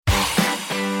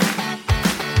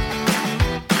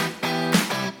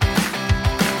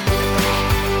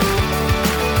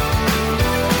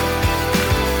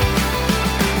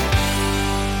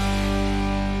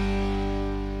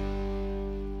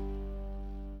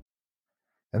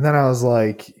And then I was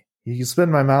like, you can spit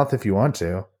in my mouth if you want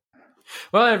to.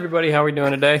 Well, everybody, how are we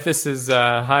doing today? This is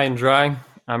High and Dry.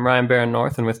 I'm Ryan Barron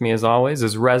North, and with me, as always,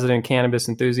 is resident cannabis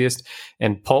enthusiast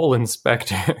and poll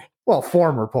inspector. Well,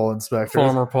 former poll inspector.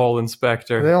 Former poll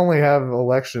inspector. They only have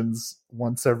elections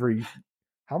once every...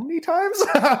 How many times?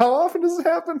 How often does it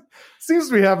happen? Seems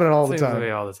to be happening all the time. Seems to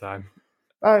be all the time.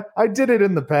 I did it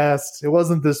in the past. It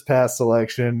wasn't this past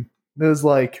election. It was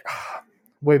like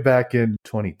way back in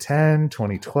 2010,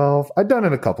 2012. I've done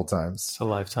it a couple times. It's a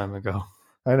lifetime ago.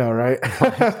 I know, right?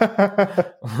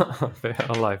 A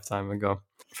lifetime ago.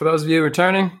 For those of you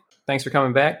returning, thanks for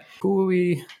coming back. Who are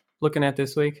we looking at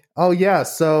this week? Oh, yeah.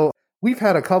 So we've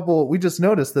had a couple. We just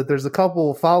noticed that there's a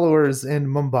couple followers in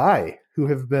Mumbai who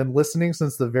have been listening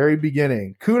since the very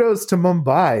beginning. Kudos to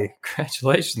Mumbai.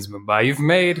 Congratulations, Mumbai. You've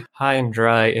made High and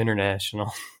Dry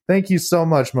international. Thank you so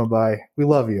much, Mumbai. We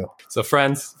love you. So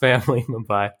friends, family,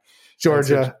 Mumbai.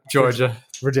 Georgia.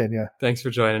 Virginia. Thanks for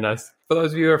joining us. For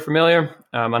those of you who are familiar,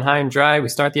 on High and Dry, we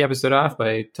start the episode off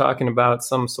by talking about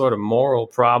some sort of moral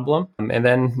problem, and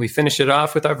then we finish it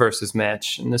off with our versus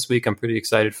match. And this week, I'm pretty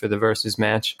excited for the versus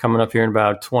match. Coming up here in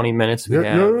about 20 minutes, we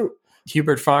have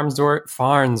Hubert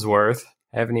Farnsworth.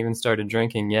 I haven't even started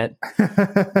drinking yet.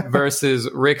 Versus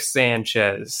Rick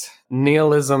Sanchez.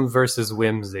 Nihilism versus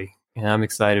whimsy. And I'm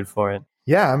excited for it.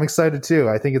 Yeah, I'm excited too.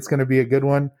 I think it's going to be a good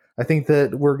one. I think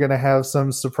that we're going to have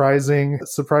some surprising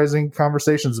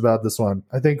conversations about this one.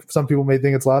 I think some people may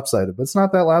think it's lopsided, but it's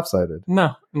not that lopsided.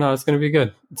 No, it's going to be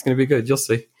good. It's going to be good. You'll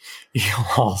see. You'll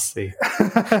all see.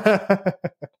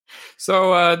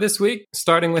 So this week,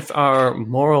 starting with our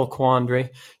moral quandary,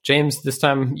 James, this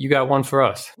time you got one for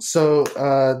us. So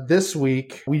this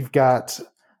week, we've got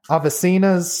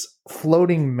Avicenna's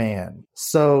Floating Man.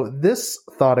 So this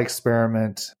thought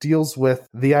experiment deals with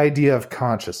the idea of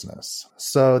consciousness.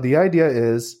 So the idea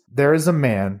is there is a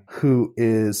man who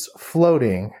is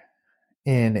floating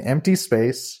in empty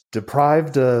space,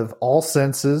 deprived of all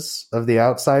senses of the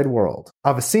outside world.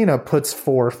 Avicenna puts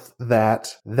forth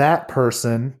that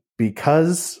person,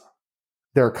 because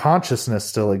their consciousness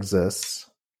still exists,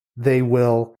 they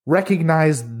will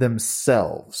recognize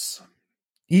themselves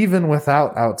even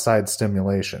without outside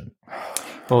stimulation.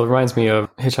 Well, it reminds me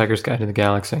of Hitchhiker's Guide to the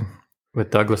Galaxy with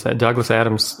Douglas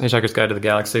Adams' Hitchhiker's Guide to the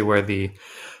Galaxy, where the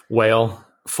whale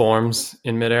forms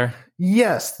in midair.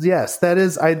 Yes, that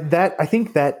is. I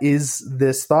think that is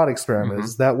this thought experiment. Mm-hmm.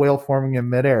 Is that whale forming in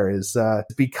midair is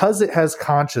because it has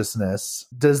consciousness.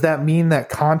 Does that mean that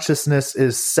consciousness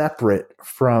is separate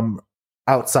from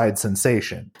outside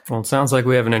sensation? Well, it sounds like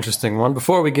we have an interesting one.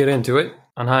 Before we get into it,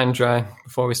 on High and Dry,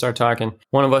 before we start talking,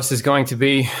 one of us is going to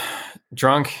be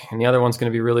drunk and the other one's going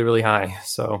to be really, really high.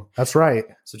 So that's right.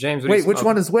 So James, wait, which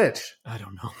one is which? I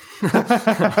don't know.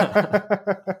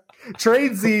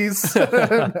 Tradesies.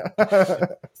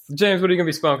 James, what are you going to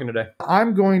be smoking today?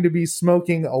 I'm going to be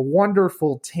smoking a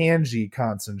wonderful Tangy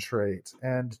concentrate,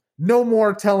 and no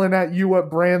more telling at you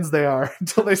what brands they are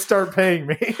until they start paying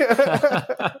me.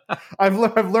 I've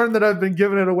learned that I've been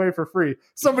giving it away for free.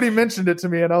 Somebody mentioned it to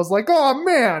me, and I was like, "Oh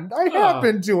man, I have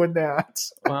been doing that."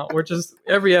 Well,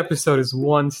 every episode is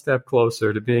one step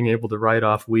closer to being able to write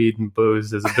off weed and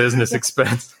booze as a business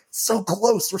expense. So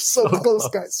close. We're so close,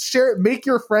 guys. Share it. Make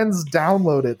your friends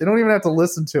download it. They don't even have to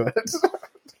listen to it.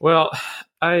 Well,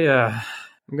 I'm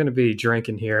going to be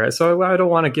drinking here, so I don't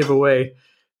want to give away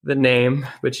the name,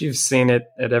 but you've seen it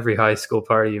at every high school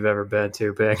party you've ever been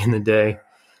to back in the day.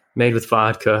 Made with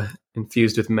vodka,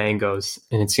 infused with mangoes,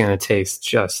 and it's going to taste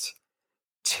just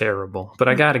terrible. But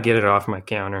I got to get it off my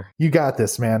counter. You got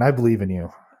this, man. I believe in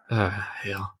you.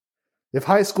 Hell. If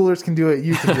high schoolers can do it,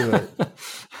 you can do it.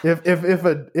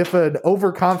 if an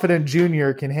overconfident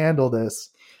junior can handle this,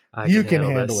 you can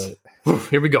handle it.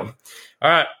 Here we go. All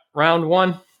right, round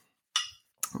one.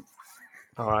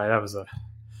 All right,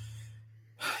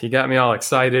 you got me all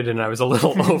excited, and I was a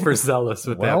little overzealous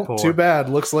with that pour. Too bad.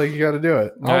 Looks like you got to do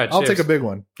it. I'll take a big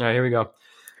one. All right, here we go.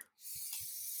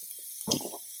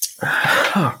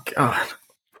 Oh, God.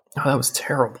 Oh, that was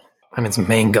terrible. I mean, it's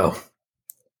mango.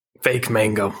 Fake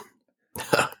mango.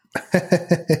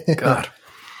 God.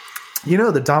 You know,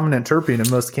 the dominant terpene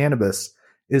in most cannabis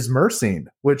is myrcene,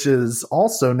 which is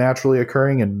also naturally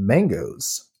occurring in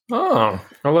mangoes. Oh,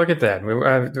 well, look at that.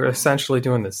 We're essentially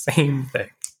doing the same thing.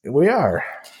 We are.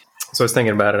 So I was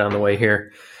thinking about it on the way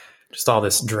here, just all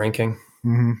this drinking.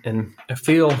 Mm-hmm. And I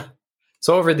feel,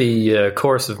 so over the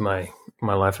course of my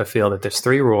life, I feel that there's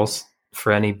 3 rules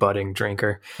for any budding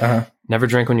drinker. Uh-huh. Never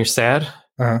drink when you're sad.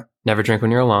 Uh-huh. Never drink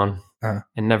when you're alone. Uh-huh.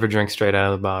 And never drink straight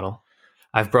out of the bottle.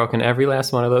 I've broken every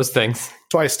last one of those things.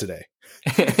 Twice today.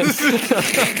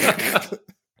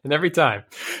 And every time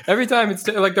it's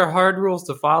like they're hard rules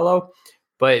to follow,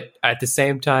 but at the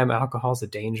same time, alcohol's a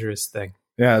dangerous thing.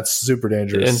 Yeah, it's super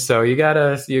dangerous. And so you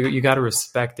gotta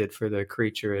respect it for the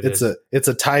creature it's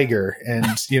a tiger, and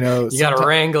you gotta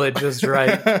wrangle it just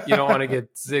right. You don't want to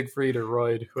get Siegfried or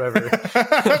Roy, whoever.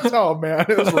 Oh man,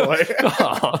 it was Roy.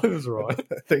 Oh, it was Roy.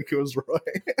 I think it was Roy.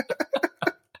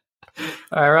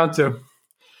 All right, round 2.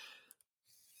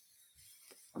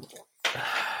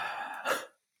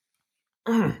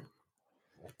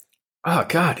 Oh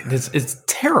God, it's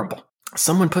terrible.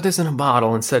 Someone put this in a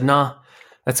bottle and said, "Nah,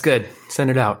 that's good. Send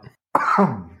it out."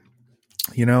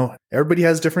 Everybody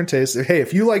has different tastes. Hey,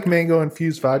 if you like mango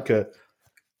infused vodka,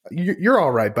 you're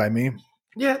all right by me.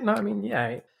 Yeah, no, I mean,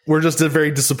 yeah. We're just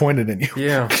very disappointed in you.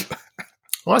 Yeah.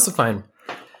 Well, that's fine.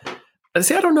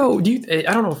 See, I don't know. I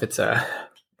don't know if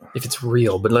it's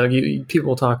real, but like people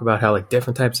will talk about how like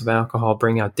different types of alcohol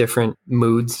bring out different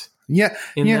moods. Yeah,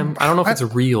 in them. I don't know if it's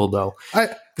real though.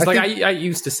 I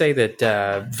used to say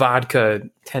that vodka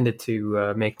tended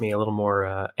to make me a little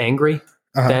more angry.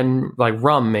 Then like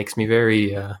rum makes me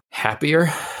very happier.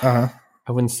 I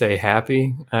wouldn't say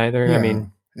happy either. Yeah. I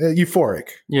mean,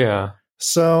 euphoric. Yeah.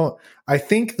 So I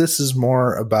think this is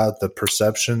more about the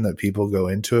perception that people go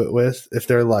into it with. If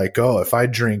they're like, oh, if I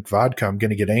drink vodka, I'm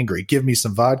going to get angry. Give me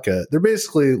some vodka. They're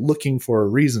basically looking for a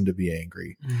reason to be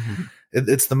angry. Mm-hmm.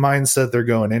 It's the mindset they're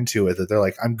going into it, that they're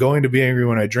like, I'm going to be angry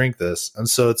when I drink this. And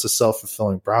so it's a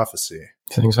self-fulfilling prophecy.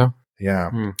 You think so?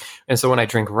 Yeah. And so when I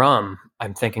drink rum,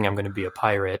 I'm thinking I'm going to be a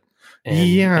pirate. And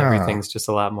everything's just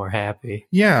a lot more happy.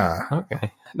 Yeah.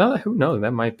 Okay. No, who knows?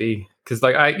 That might be. Because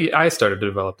like I started to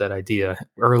develop that idea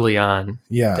early on.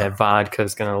 Yeah. That vodka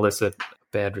is going to elicit a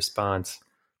bad response.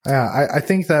 Yeah. I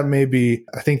think that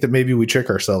maybe we trick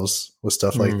ourselves with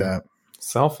stuff like that.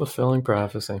 Self-fulfilling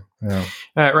prophecy. Yeah.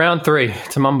 All right, round 3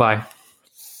 to Mumbai.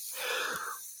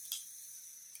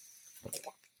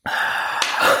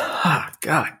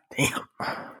 God damn.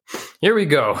 Here we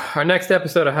go. Our next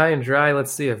episode of High and Dry.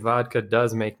 Let's see if vodka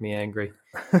does make me angry.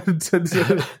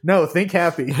 No, think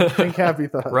happy. Think happy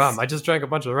thoughts. Rum. I just drank a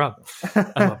bunch of rum.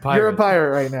 I'm a pirate. You're a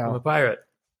pirate right now. I'm a pirate.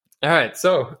 All right,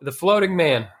 so the floating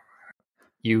man.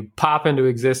 You pop into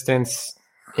existence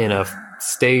in a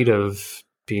state of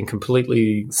being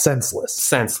completely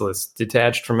senseless,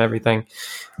 detached from everything,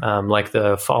 like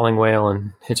the falling whale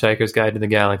in Hitchhiker's Guide to the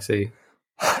Galaxy.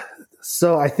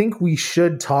 So I think we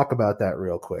should talk about that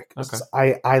real quick.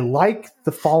 Okay. I like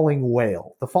the falling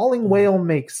whale. The falling whale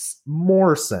makes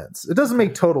more sense. It doesn't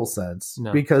make total sense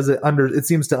because it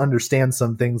seems to understand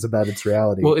some things about its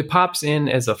reality. Well, it pops in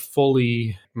as a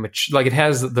fully like it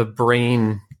has the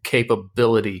brain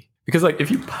capability. Because like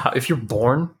if you're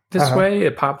born this way,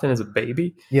 it popped in as a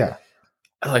baby. Yeah.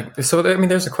 Like, so I mean,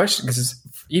 there's a question because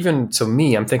even so,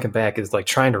 I'm thinking back is like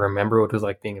trying to remember what it was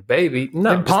like being a baby.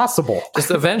 No, impossible.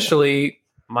 Just eventually,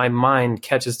 my mind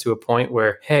catches to a point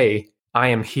where, hey, I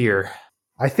am here.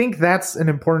 I think that's an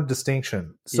important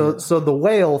distinction. So the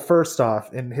whale, first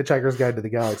off, in Hitchhiker's Guide to the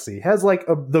Galaxy, has like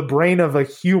the brain of a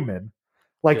human,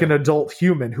 like an adult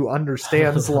human who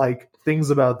understands like things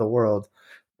about the world.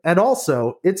 And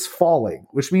also, it's falling,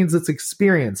 which means it's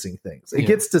experiencing things. It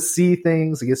gets to see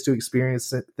things. It gets to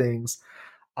experience things.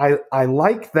 I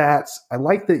like that. I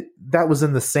like that was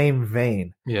in the same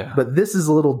vein. Yeah. But this is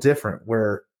a little different,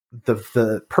 where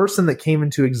the person that came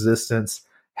into existence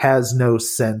has no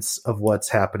sense of what's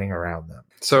happening around them.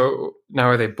 So now,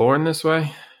 are they born this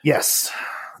way? Yes.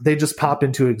 They just pop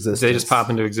into existence. They just pop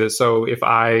into existence. So if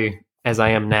I, as I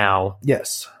am now,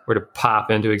 yes, were to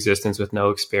pop into existence with no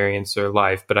experience or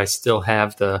life, but I still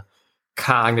have the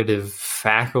cognitive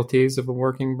faculties of a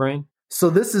working brain. So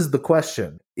this is the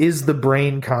question. Is the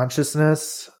brain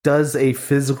consciousness? Does a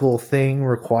physical thing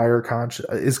require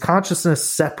is consciousness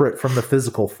separate from the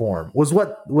physical form? Was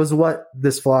what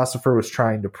this philosopher was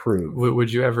trying to prove.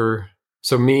 Would you ever,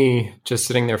 so me just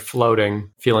sitting there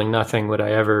floating, feeling nothing, would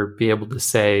I ever be able to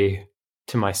say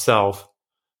to myself,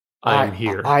 I am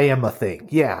here? I am a thing.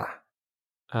 Yeah.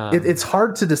 It's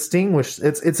hard to distinguish.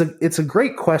 It's a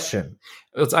great question.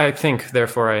 I think,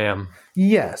 therefore I am.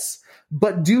 Yes.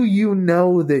 But do you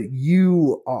know that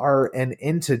you are an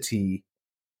entity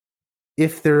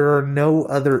if there are no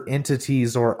other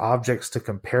entities or objects to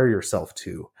compare yourself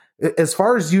to? As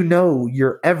far as you know,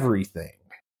 you're everything.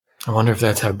 I wonder if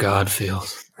that's how God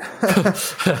feels.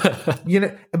 But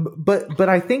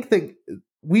I think that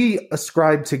we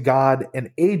ascribe to God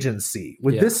an agency.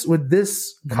 Would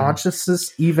this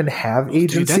consciousness even have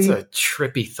agency? Dude, that's a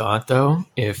trippy thought, though.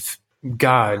 If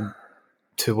God,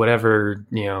 to whatever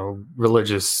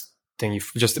religious thing,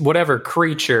 just whatever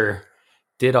creature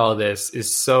did all this,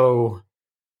 is so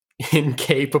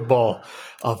incapable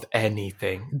of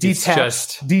anything.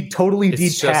 Detached. Totally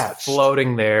it's detached. Just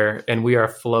floating there, and we are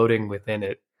floating within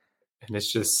it. And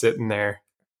it's just sitting there.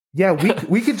 Yeah,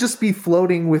 we could just be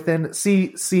floating within.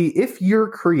 See, if you're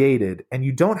created and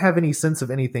you don't have any sense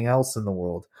of anything else in the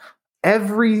world,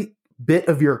 every bit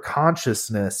of your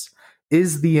consciousness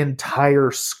is the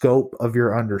entire scope of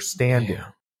your understanding.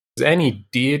 Yeah. Any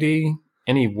deity,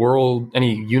 any world,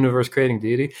 any universe creating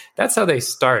deity, that's how they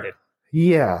started.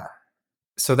 Yeah.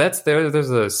 So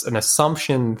there's an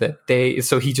assumption that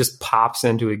so he just pops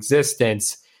into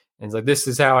existence and is like, this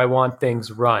is how I want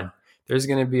things run. There's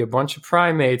going to be a bunch of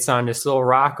primates on this little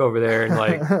rock over there in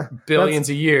like billions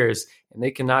of years, and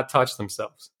they cannot touch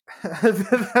themselves.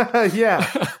 Yeah.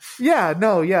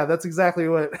 That's exactly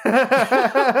what.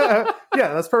 Yeah,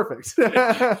 that's perfect.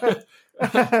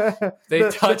 They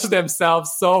touch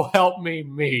themselves, so help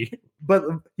me. But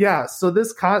yeah, so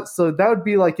that would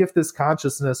be like if this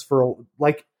consciousness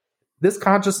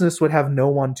would have no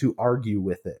one to argue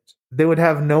with it. They would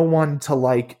have no one to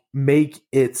like make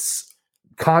its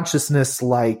consciousness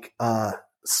like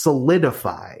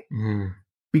solidify.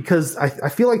 Because I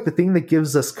feel like the thing that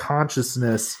gives us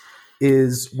consciousness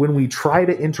is when we try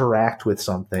to interact with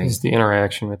something. It's the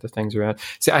interaction with the things around.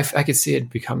 See, I could see it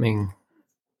becoming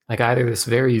like either this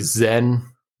very Zen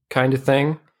kind of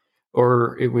thing,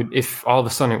 or it would, if all of a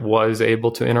sudden it was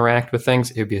able to interact with things,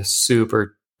 it would be a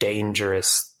super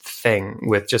dangerous thing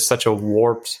with just such a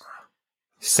warped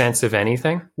sense of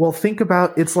anything. Well, think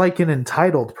about, it's like an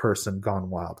entitled person gone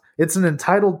wild. It's an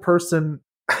entitled person.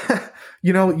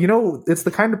 You know, it's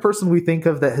the kind of person we think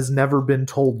of that has never been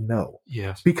told no.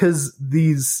 Yes. Because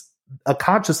a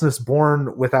consciousness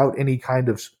born without any kind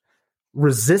of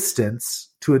resistance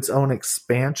to its own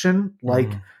expansion, like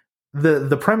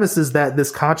the premise is that this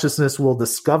consciousness will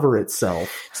discover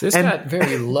itself. So it's got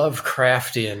very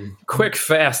Lovecraftian, quick,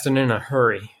 fast, and in a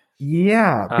hurry.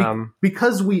 Yeah,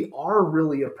 because we are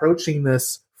really approaching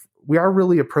this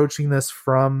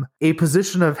from a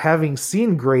position of having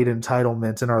seen great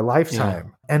entitlement in our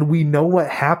lifetime. Yeah. And we know what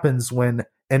happens when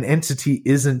an entity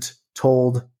isn't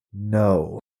told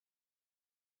no.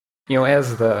 You know,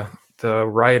 as the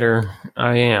writer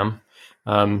I am,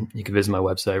 you can visit my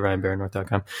website,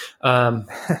 ryanbarronnorth.com.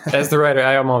 As the writer,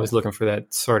 I am always looking for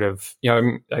that sort of,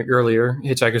 like earlier,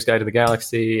 Hitchhiker's Guide to the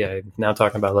Galaxy, I'm now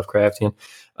talking about Lovecraftian.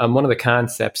 One of the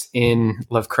concepts in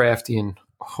Lovecraftian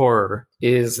horror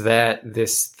is that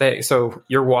this thing, so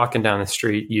you're walking down the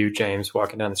street, James,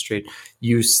 walking down the street,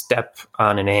 you step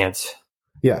on an ant.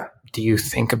 Yeah. Do you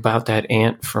think about that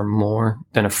ant for more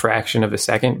than a fraction of a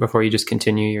second before you just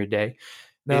continue your day?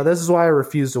 No, this is why I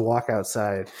refuse to walk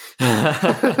outside.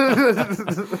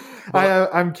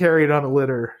 I'm carried on a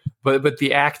litter. But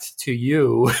the act to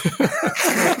you,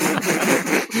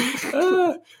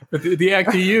 the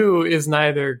act to you is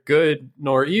neither good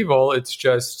nor evil. It's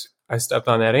just, I stepped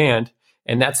on that ant.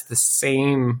 And that's the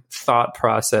same thought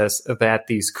process that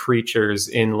these creatures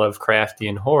in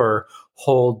Lovecraftian horror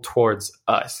hold towards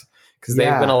us. Because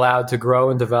they've been allowed to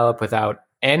grow and develop without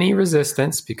any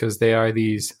resistance, because they are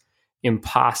these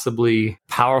impossibly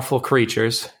powerful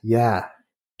creatures. Yeah.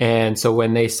 And so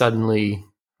when they suddenly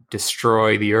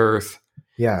destroy the earth,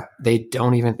 they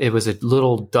don't even, it was a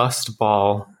little dust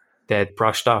ball that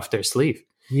brushed off their sleeve.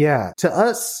 Yeah.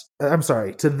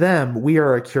 To them, we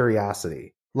are a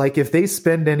curiosity. Like if they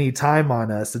spend any time on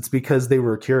us, it's because they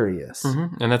were curious.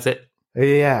 Mm-hmm. And that's it.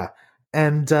 Yeah.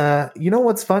 And you know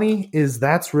what's funny is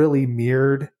that's really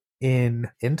mirrored in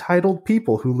entitled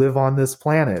people who live on this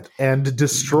planet and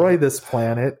destroy this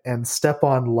planet and step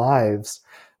on lives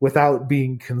without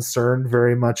being concerned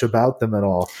very much about them at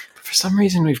all. For some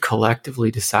reason, we've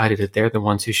collectively decided that they're the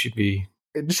ones who should be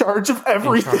in charge of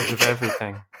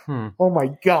everything. Oh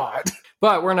my God.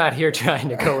 But we're not here trying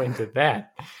to go into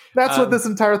that. That's what this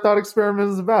entire thought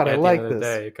experiment is about. I like this.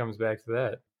 Day, it comes back to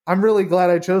that. I'm really glad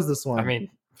I chose this one. I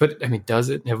mean, does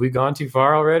it? Have we gone too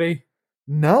far already?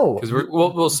 No. Because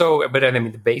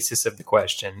the basis of the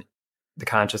question, the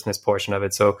consciousness portion of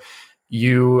it. So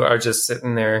you are just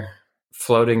sitting there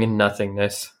floating in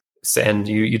nothingness, and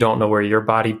you don't know where your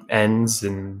body ends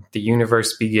and the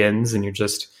universe begins, and you're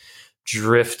just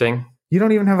drifting. You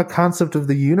don't even have a concept of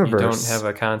the universe. You don't have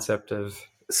a concept of...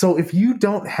 So if you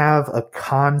don't have a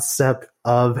concept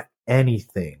of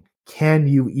anything, can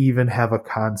you even have a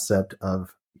concept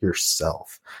of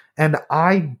yourself? And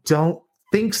I don't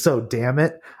think so, damn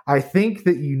it. I think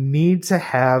that you need to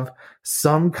have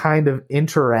some kind of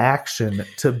interaction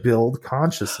to build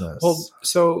consciousness. Well,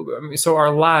 so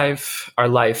our life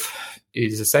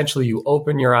is essentially you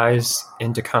open your eyes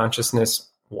into consciousness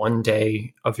one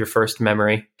day of your first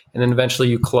memory, and then eventually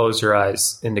you close your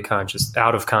eyes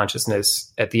out of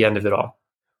consciousness at the end of it all,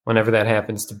 whenever that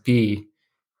happens to be.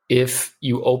 If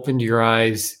you opened your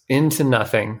eyes into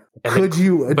nothing,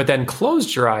 but then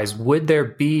closed your eyes, would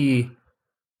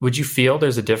you feel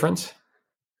there's a difference?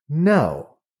 No.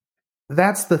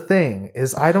 That's the thing,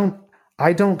 is I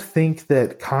don't think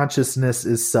that consciousness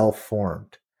is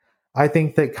self-formed. I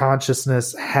think that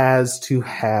consciousness you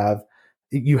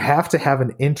have to have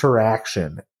an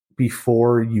interaction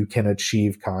before you can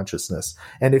achieve consciousness.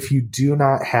 And if you do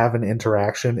not have an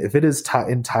interaction, if it is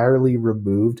entirely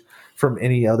removed from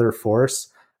any other force,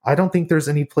 I don't think there's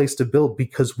any place to build,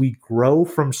 because we grow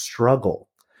from struggle.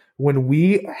 When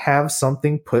we have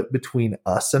something put between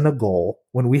us and a goal,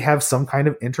 when we have some kind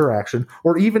of interaction,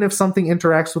 or even if something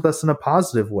interacts with us in a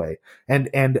positive way and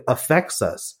affects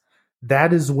us,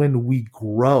 that is when we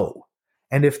grow.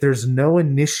 And if there's no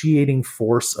initiating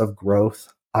force of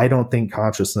growth, I don't think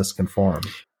consciousness can form.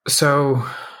 So,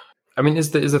 I mean,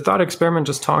 is the thought experiment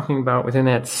just talking about within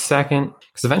that second?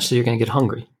 Because eventually you're going to get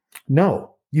hungry.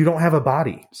 No, you don't have a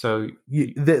body. So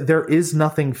there is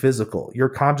nothing physical. Your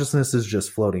consciousness is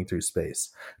just floating through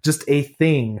space. Just a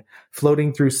thing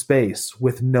floating through space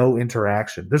with no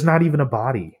interaction. There's not even a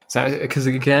body. Because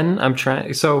again,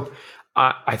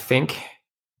 I think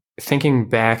thinking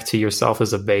back to yourself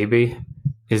as a baby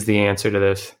is the answer to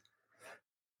this.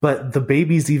 But the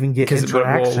babies even get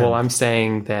interaction. Well, I'm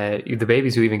saying that the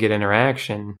babies who even get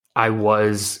interaction, I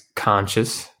was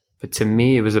conscious, but to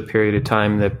me, it was a period of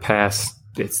time that passed.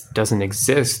 It doesn't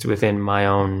exist within my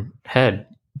own head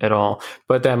at all.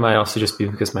 But that might also just be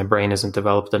because my brain isn't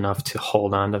developed enough to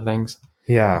hold on to things.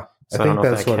 Yeah, so I think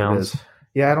that's what it is.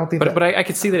 Yeah, I don't think. But I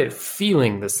could see that it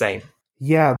feeling the same.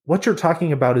 Yeah, what you're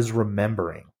talking about is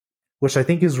remembering, which I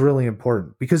think is really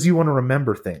important, because you want to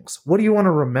remember things. What do you want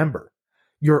to remember?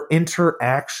 Your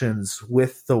interactions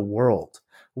with the world.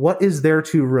 What is there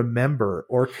to remember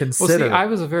or consider? Well, see, I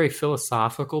was a very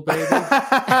philosophical baby.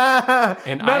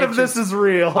 And none of this is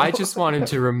real. I just wanted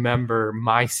to remember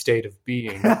my state of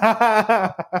being.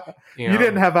 You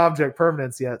didn't have object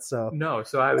permanence yet, so. No,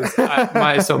 so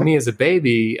so me as a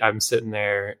baby, I'm sitting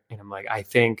there and I'm like, I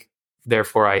think,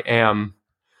 therefore I am.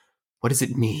 What does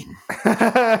it mean?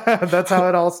 That's how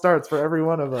it all starts for every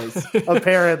one of us,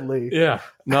 apparently. Yeah.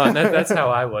 No, that's how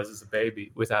I was as a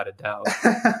baby, without a doubt.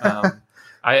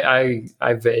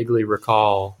 I vaguely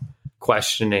recall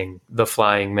questioning the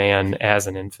flying man as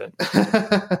an infant.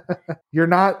 You're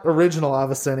not original,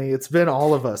 Aviceni. It's been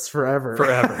all of us forever.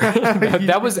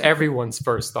 That was everyone's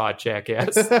first thought,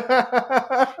 jackass.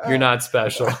 You're not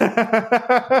special.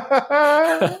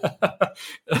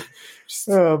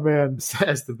 Oh, man.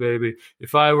 Says the baby.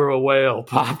 If I were a whale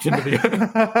popped into the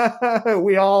earth.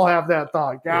 We all have that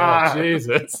thought. God. Oh,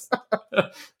 Jesus.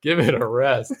 Give it a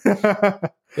rest.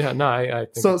 Yeah, no, I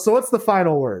think. So what's the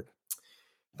final word?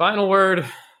 Final word.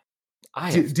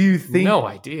 Do you think? No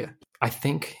idea. I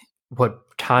think what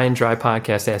High and Dry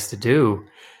Podcast has to do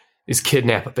is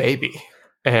kidnap a baby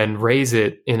and raise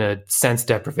it in a sense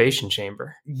deprivation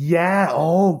chamber. Yeah.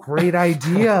 Oh, great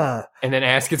idea. And then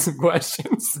ask it some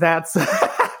questions. That's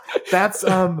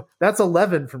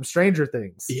 11 from Stranger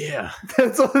Things. Yeah.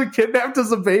 That's kidnapped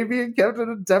as a baby and kept in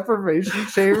a deprivation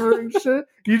chamber and shit.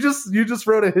 You just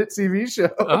wrote a hit TV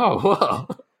show. Oh, well.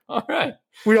 All right.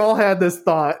 We all had this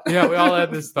thought. Yeah, we all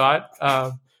had this thought.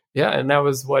 Yeah, and that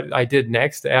was what I did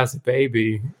next as a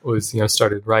baby was,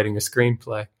 started writing a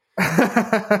screenplay.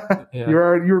 Yeah. You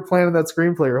were planning that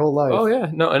screenplay your whole life. Oh,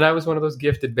 yeah. No, and I was one of those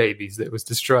gifted babies that was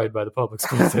destroyed by the public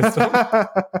school system. All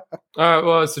right,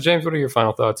 well, so James, what are your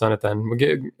final thoughts on it then?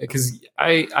 Because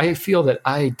I feel that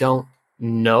I don't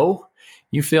know.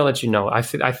 You feel that you know. I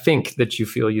think that you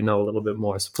feel you know a little bit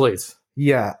more, so please.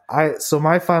 Yeah, so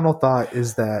my final thought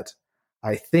is that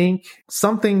I think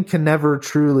something can never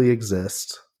truly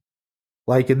exist.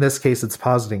 Like in this case, it's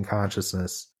positing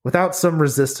consciousness without some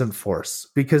resistant force,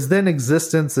 because then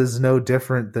existence is no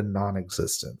different than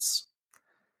non-existence.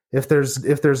 If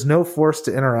there's no force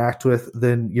to interact with,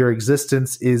 then your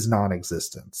existence is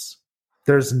non-existence.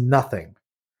 There's nothing.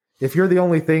 If you're the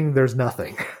only thing, there's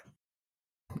nothing.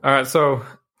 All right, so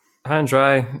High and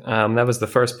Dry, that was the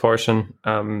first portion.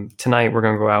 Tonight we're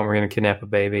going to go out and we're going to kidnap a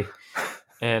baby.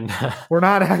 And we're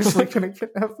not actually going to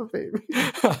kidnap the baby.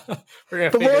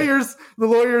 The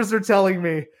lawyers are telling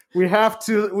me we have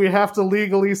to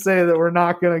legally say that we're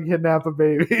not going to kidnap a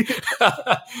baby.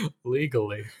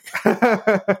 Legally.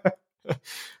 But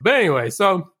anyway,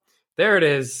 so there it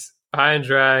is. High and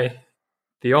Dry,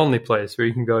 the only place where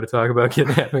you can go to talk about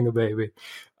kidnapping a baby.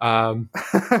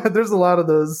 There's a lot of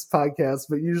those podcasts,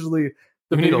 but usually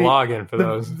We need a login for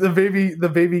those. The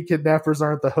baby kidnappers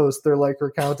aren't the host. They're like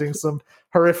recounting some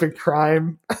horrific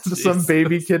crime, some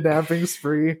baby kidnapping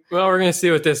spree. Well, we're going to see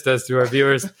what this does to our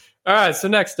viewers. All right, so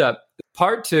next up,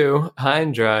 part 2, high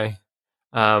and dry.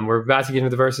 We're about to get into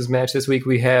the versus match. This week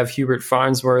we have Hubert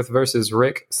Farnsworth versus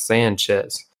Rick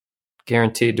Sanchez.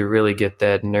 Guaranteed to really get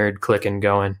that nerd clicking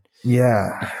going.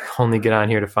 Yeah. Only get on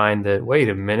here to find that, wait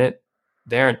a minute,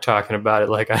 they aren't talking about it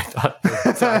like I thought they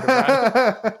were talking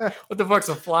about it. What the fuck's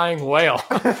a flying whale?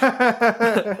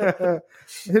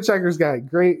 Hitchhiker's Guide.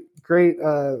 Great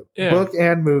book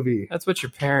and movie. That's what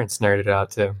your parents nerded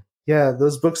out to. Yeah,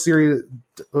 those book series.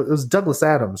 It was Douglas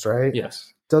Adams, right?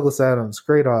 Yes. Douglas Adams,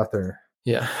 great author.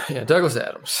 Yeah, Douglas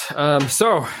Adams.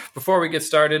 So, before we get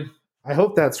started... I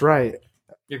hope that's right.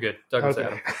 You're good. Douglas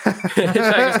Adams.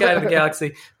 Hitchhiker's Guide to the Galaxy,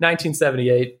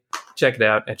 1978. Check it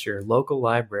out at your local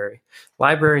library.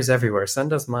 Libraries everywhere.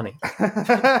 Send us money.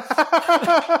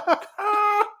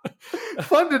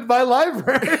 Funded by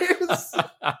libraries.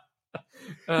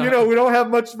 We don't have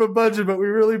much of a budget, but we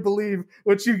really believe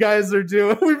what you guys are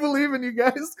doing. We believe in you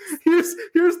guys. Here's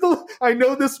the... I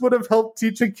know this would have helped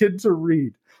teach a kid to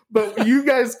read, but you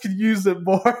guys could use it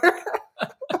more.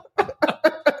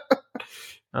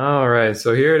 All right,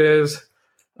 so here it is,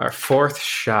 our 4th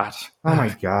shot. Oh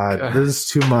my God, this is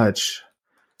too much.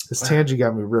 This Tangy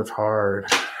got me ripped hard.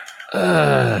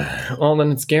 Well,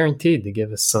 then it's guaranteed to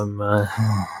give us some...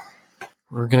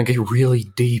 we're going to get really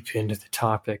deep into the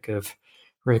topic of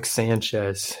Rick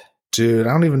Sanchez. Dude,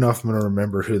 I don't even know if I'm going to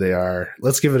remember who they are.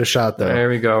 Let's give it a shot, though. There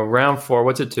we go. Round 4.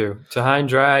 What's it to? To high and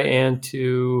dry and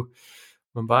to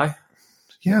Mumbai?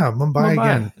 Yeah, Mumbai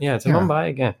again. Yeah, to Mumbai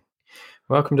again.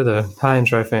 Welcome to the high and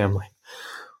dry family.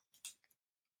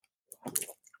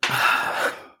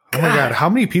 Oh my God, how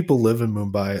many people live in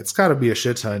Mumbai? It's got to be a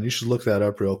shit ton. You should look that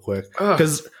up real quick.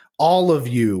 Because all of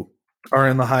you are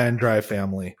in the high and dry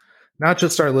family. Not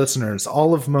just our listeners,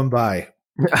 all of Mumbai.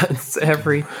 It's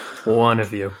every one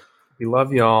of you. We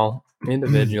love you all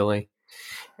individually.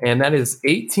 And that is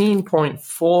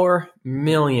 18.4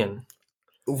 million.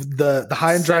 The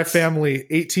high and dry family,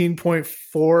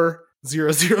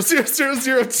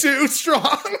 18.4000002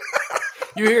 strong.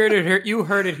 You heard it here. You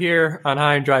heard it here on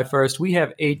High and Dry first. We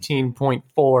have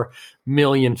 18.4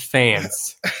 million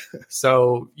fans.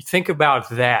 So think about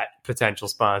that, potential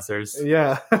sponsors.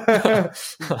 Yeah.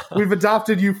 We've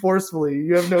adopted you forcefully.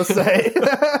 You have no say.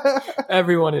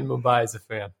 Everyone in Mumbai is a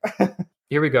fan.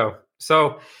 Here we go.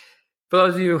 So for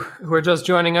those of you who are just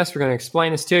joining us, we're going to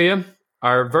explain this to you.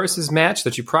 Our versus match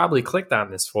that you probably clicked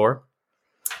on this for,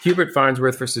 Hubert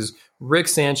Farnsworth versus Rick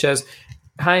Sanchez.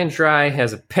 High and Dry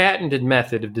has a patented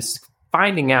method of just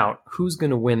finding out who's going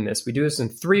to win this. We do this in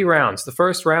 3 rounds. The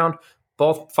first round,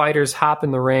 both fighters hop in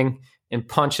the ring and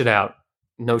punch it out.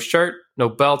 No shirt, no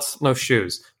belts, no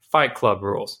shoes. Fight Club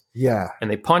rules. Yeah.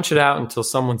 And they punch it out until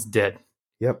someone's dead.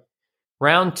 Yep.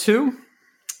 Round 2,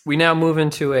 we now move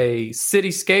into a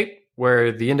cityscape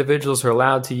where the individuals are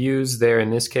allowed to use their, in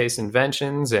this case,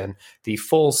 inventions and the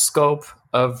full scope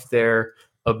of their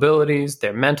abilities,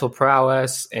 their mental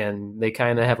prowess, and they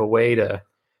kind of have a way to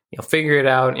figure it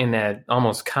out in that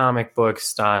almost comic book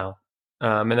style.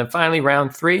 And then finally,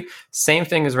 round 3, same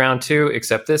thing as round 2,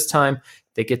 except this time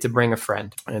they get to bring a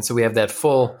friend. And so we have that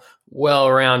full,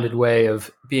 well-rounded way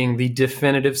of being the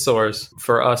definitive source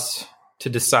for us to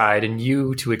decide and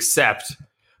you to accept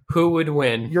who would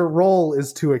win. Your role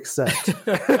is to accept,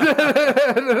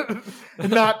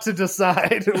 not to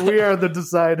decide. We are the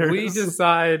deciders. We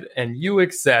decide and you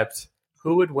accept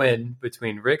who would win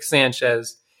between Rick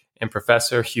Sanchez and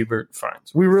Professor Hubert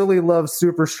Farnsworth. We really love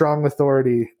super strong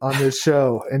authority on this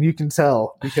show, and you can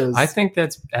tell because I think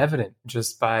that's evident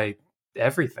just by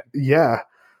everything. Yeah.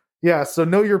 Yeah, so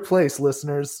know your place,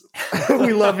 listeners.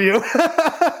 We love you.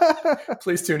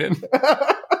 Please tune in.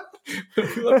 We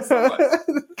love you so much.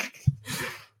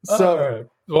 So,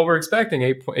 well, we're expecting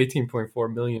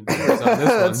 18.4 million viewers on this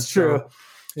one. That's true.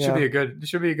 So it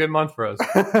should be a good month for us.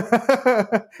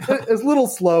 It's a little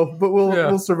slow, but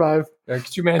we'll survive.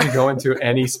 Could you imagine going to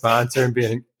any sponsor and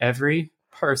being every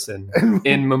person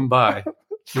in Mumbai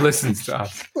listens to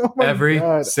us? Oh every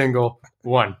single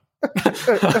one.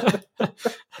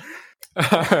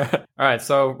 All right,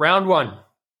 so round 1.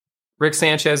 Rick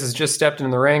Sanchez has just stepped in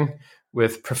the ring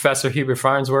with Professor Hubert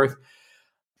Farnsworth.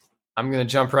 I'm going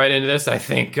to jump right into this. I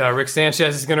think Rick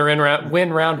Sanchez is going to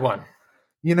win round 1.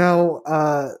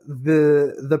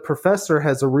 The professor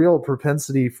has a real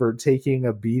propensity for taking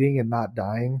a beating and not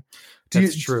dying.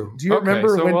 That's true. Do you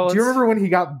remember when he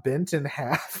got bent in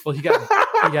half? Well, he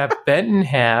got bent in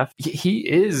half. He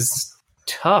is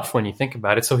tough when you think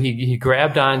about it. So he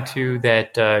grabbed onto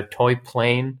that toy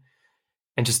plane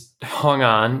and just hung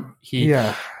on.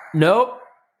 Yeah. Nope.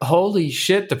 Holy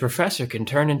shit, the professor can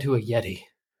turn into a Yeti.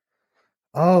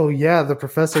 Oh, yeah, the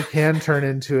professor can turn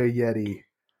into a Yeti.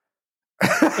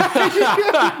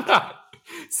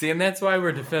 See, and that's why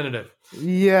we're definitive.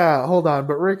 Yeah, hold on.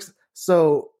 But Rick's...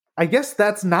 So, I guess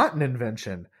that's not an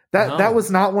invention. That was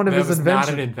not one of his inventions.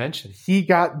 Not an invention. He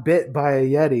got bit by a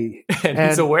Yeti. and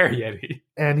he's a were-Yeti.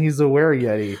 And he's a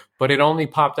were-Yeti. But it only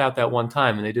popped out that one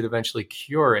time, and they did eventually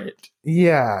cure it.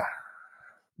 Yeah.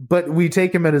 But we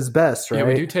take him at his best, right? Yeah,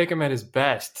 we do take him at his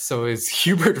best. So is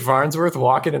Hubert Farnsworth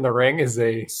walking in the ring as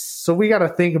a... So we got to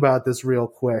think about this real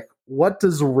quick. What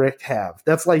does Rick have?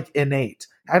 That's like innate.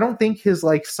 I don't think his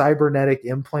like cybernetic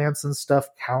implants and stuff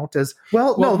count as...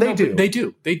 Well, no, they do. They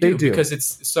do.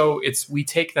 Because we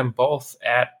take them both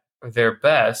at their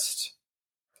best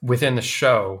within the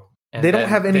show. And they don't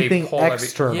have anything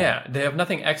external. They have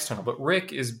nothing external. But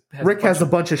Rick has a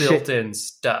bunch of built-in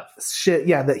stuff. Shit,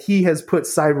 yeah, that he has put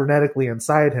cybernetically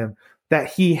inside him that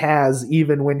he has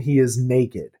even when he is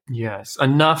naked. Yes,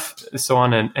 enough so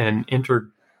on an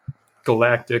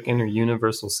intergalactic,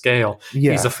 interuniversal scale,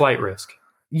 he's a flight risk.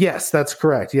 Yes, that's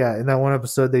correct. Yeah, in that one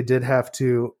episode, they did have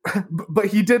to... But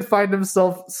he did find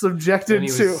himself subjected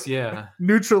to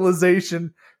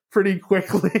neutralization pretty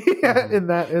quickly in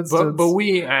that instance. But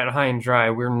we at High and Dry,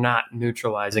 we're not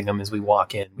neutralizing them as we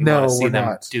walk in. We want to see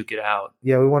them duke it out.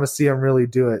 Yeah, we want to see them really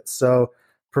do it. So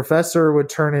Professor would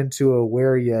turn into a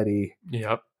were-Yeti.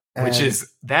 Yep.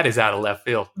 That is out of left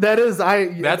field. That's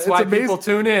why people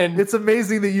tune in. It's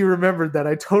amazing that you remembered that.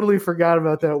 I totally forgot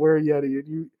about that were-Yeti.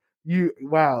 And you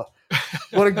wow.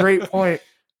 What a great point.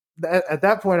 At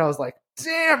that point, I was like,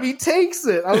 damn, he takes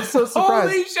it. I was so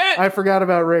surprised. Holy shit. I forgot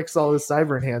about Rick's all his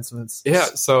cyber enhancements. Yeah,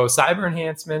 so cyber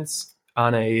enhancements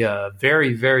on a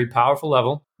very, very powerful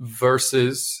level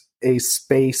versus a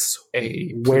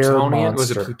Plutonian.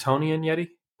 Was it Plutonian Yeti?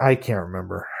 I can't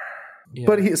remember. Yeah.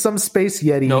 But some space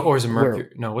Yeti. No, or was it Mercury?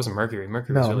 No, it wasn't Mercury.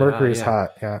 Mercury's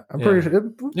hot. Yeah. I'm pretty sure. It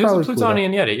was a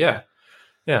Plutonian Yeti, yeah.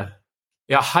 Yeah.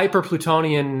 Yeah,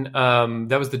 hyperplutonian,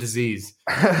 that was the disease.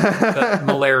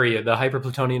 Malaria, the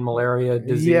hyperplutonian malaria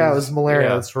disease. Yeah, it was malaria,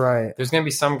 that's right. There's going to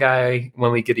be some guy,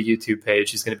 when we get a YouTube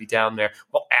page, he's going to be down there.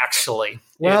 Well, actually.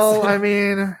 Well, I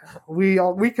mean,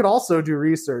 we could also do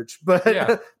research, but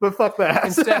fuck that.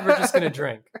 Instead, we're just going to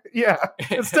drink. Yeah.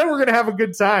 Instead, we're going to have a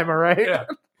good time, all right? Yeah.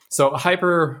 So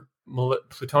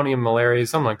hyperplutonian malaria,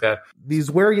 something like that. These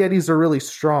were-Yetis are really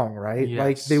strong, right? Yes.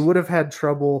 Like, they would have had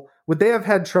trouble... Would they have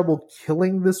had trouble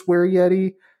killing this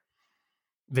were-Yeti?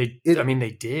 They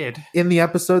did. In the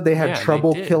episode, they had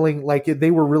trouble killing, like, they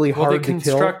were really hard to kill. They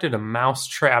constructed a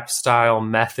mousetrap-style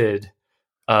method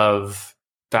of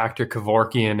Dr.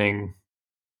 Kevorkianing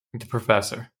the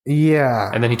professor.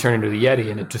 Yeah. And then he turned into the Yeti,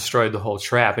 and it destroyed the whole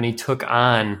trap. And he took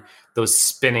on those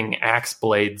spinning axe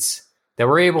blades that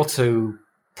were able to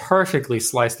perfectly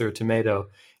slice through a tomato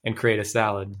and create a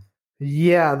salad.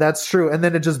 Yeah, that's true. And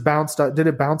then it just bounced off. Did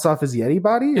it bounce off his Yeti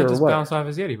body? It just bounced off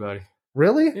his Yeti body.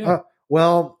 Really? Yeah.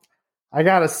 Well, I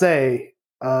gotta say,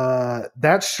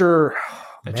 that sure...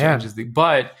 That changes the...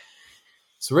 But,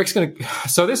 so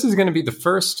this is gonna be the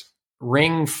first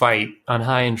ring fight on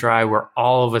High and Dry where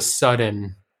all of a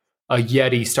sudden a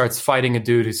Yeti starts fighting a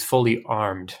dude who's fully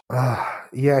armed.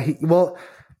 Yeah,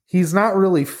 he's not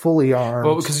really fully armed.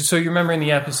 Well, so you remember in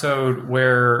the episode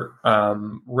where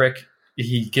Rick...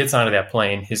 He gets onto that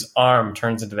plane. His arm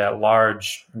turns into that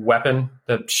large weapon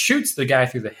that shoots the guy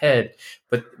through the head.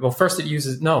 But first it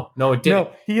uses no, it didn't.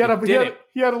 No, he had a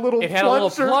little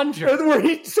plunger where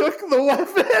he took the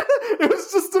weapon. It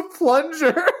was just a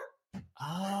plunger.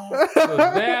 Oh, so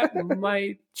that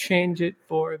might change it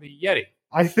for the Yeti.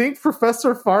 I think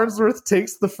Professor Farnsworth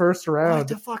takes the first round. What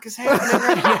the fuck is happening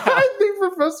right now? I think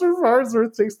Professor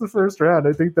Farnsworth takes the first round.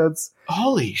 I think that's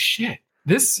holy shit.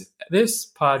 This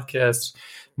podcast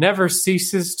never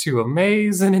ceases to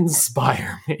amaze and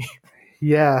inspire me.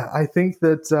 Yeah, I think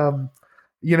that,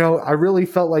 I really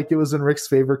felt like it was in Rick's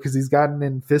favor because he's gotten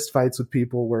in fist fights with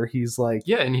people where he's like...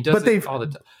 Yeah, and he does it all the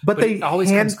time. But they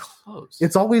always comes close.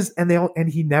 It's always... And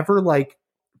he never, like,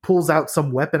 pulls out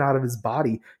some weapon out of his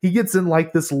body. He gets in,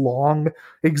 like, this long,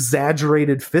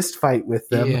 exaggerated fist fight with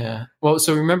them. Yeah. Well,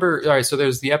 so remember... All right, so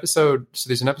there's an episode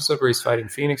where he's fighting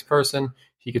Phoenix Person...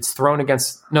 He gets thrown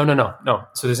against... No.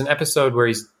 So there's an episode where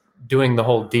he's doing the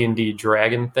whole D&D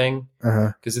dragon thing.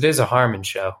 Because it is a Harmon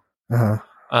show.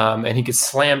 And he gets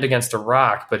slammed against a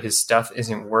rock, but his stuff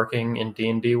isn't working in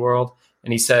D&D world.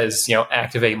 And he says,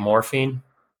 activate morphine.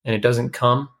 And it doesn't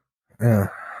come. Yeah.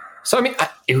 So, I mean,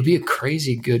 it would be a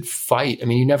crazy good fight. I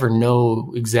mean, you never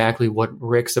know exactly what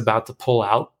Rick's about to pull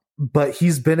out. But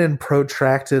he's been in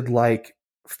protracted, like...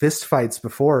 fist fights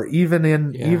before, even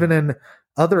in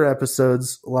other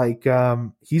episodes. Like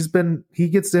he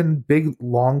gets in big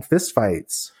long fist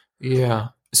fights. Yeah.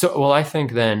 So, well, I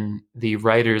think then the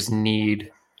writers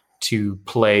need to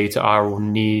play to our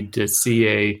need to see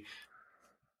a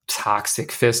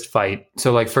toxic fist fight.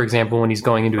 So, like, for example, when he's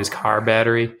going into his car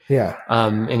battery,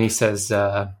 and he says,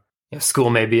 school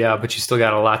may be out, but you still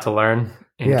got a lot to learn,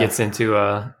 and gets into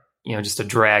just a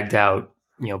dragged out,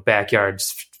 backyard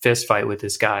fist fight with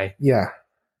this guy. Yeah.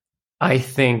 I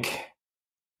think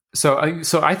so.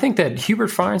 I think that Hubert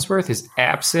Farnsworth is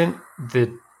absent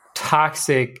the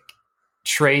toxic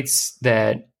traits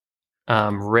that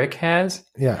Rick has.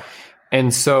 Yeah.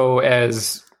 And so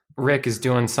as Rick is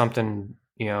doing something,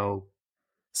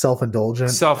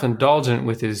 self-indulgent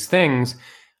with his things,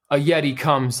 a Yeti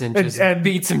comes and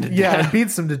beats him to death. Yeah,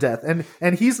 beats him to death.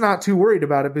 And he's not too worried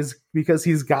about it because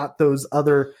he's got those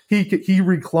other, he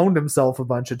recloned himself a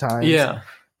bunch of times. Yeah.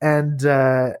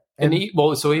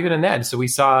 So even in that, so we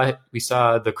saw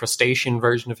the crustacean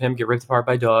version of him get ripped apart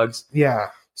by dogs. Yeah.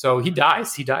 So he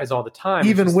dies all the time.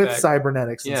 Even with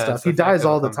cybernetics and stuff. He dies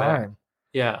all the time. Back.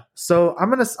 Yeah. So I'm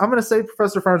gonna say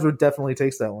Professor Farnsworth definitely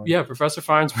takes that one. Yeah, Professor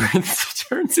Farnsworth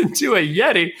turns into a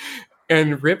Yeti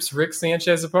and rips Rick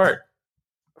Sanchez apart.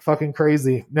 Fucking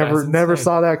crazy. Never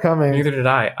saw that coming. Neither did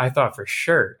I. I thought for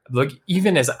sure. Look,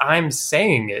 even as I'm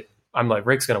saying it, I'm like,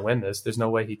 Rick's going to win this. There's no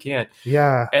way he can't.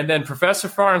 Yeah. And then Professor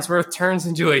Farnsworth turns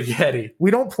into a Yeti.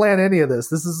 We don't plan any of this.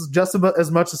 This is just about as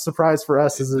much a surprise for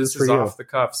us as it is for you. This is off the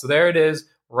cuff. So there it is.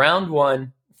 Round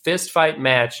 1, fist fight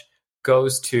match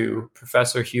goes to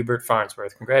Professor Hubert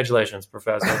Farnsworth. Congratulations,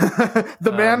 Professor.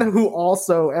 The man who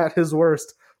also, at his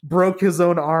worst, broke his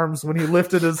own arms when he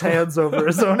lifted his hands over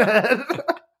his own head.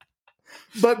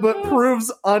 but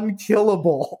proves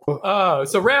unkillable.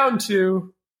 So round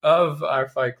 2 of our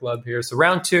Fight Club here. So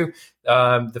round 2,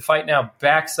 the fight now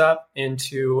backs up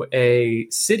into a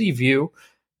city view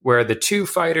where the two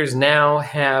fighters now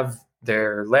have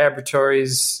their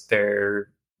laboratories, their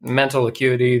mental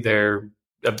acuity, their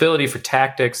ability for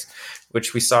tactics,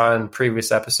 which we saw in the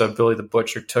previous episode. Billy the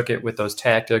Butcher took it with those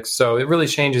tactics. So it really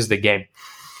changes the game.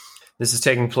 This is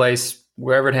taking place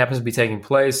wherever it happens to be taking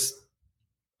place.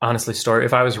 Honestly,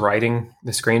 if I was writing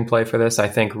the screenplay for this, I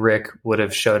think Rick would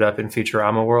have showed up in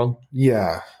Futurama world.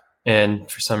 Yeah. And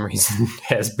for some reason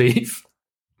has beef.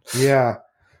 Yeah.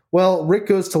 Well, Rick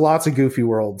goes to lots of goofy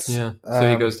worlds. Yeah.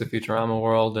 So he goes to Futurama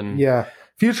world. And yeah.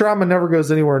 Futurama never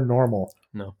goes anywhere normal.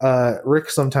 No. Rick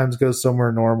sometimes goes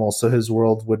somewhere normal, so his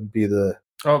world wouldn't be the...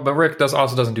 Oh, but Rick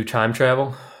also doesn't do time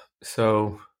travel.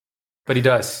 So... But he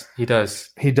does. He does.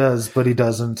 He does, but he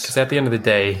doesn't. Because at the end of the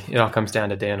day, it all comes down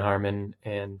to Dan Harmon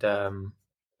and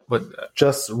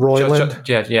Just Roiland.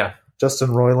 Yeah. Justin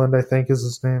Roiland, I think, is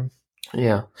his name.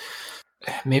 Yeah.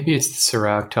 Maybe it's the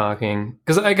Sirac talking.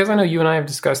 Because I know you and I have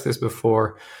discussed this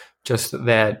before. Just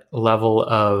that level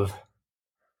of,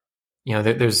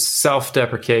 there's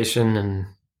self-deprecation and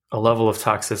a level of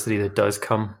toxicity that does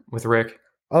come with Rick.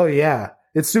 Oh, yeah.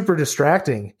 It's super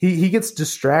distracting. He gets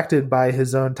distracted by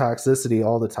his own toxicity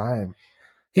all the time.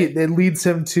 It leads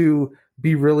him to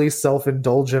be really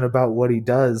self-indulgent about what he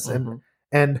does. Mm-hmm.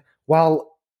 And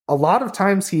while a lot of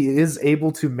times he is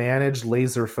able to manage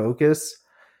laser focus,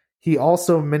 he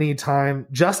also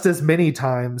just as many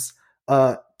times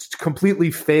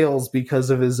completely fails because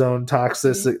of his own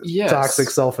toxic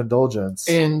self-indulgence.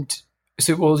 And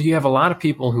so, you have a lot of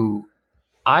people who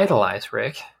idolize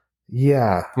Rick.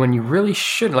 Yeah. When you really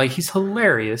shouldn't. Like, he's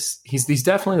hilarious. He's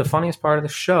definitely the funniest part of the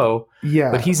show.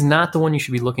 Yeah. But he's not the one you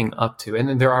should be looking up to.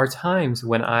 And there are times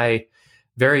when I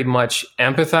very much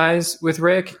empathize with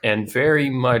Rick and very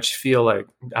much feel like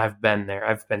I've been there.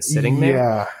 I've been sitting there.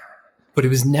 Yeah. But it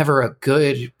was never a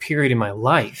good period in my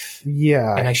life.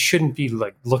 Yeah. And I shouldn't be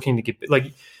looking to get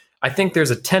I think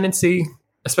there's a tendency,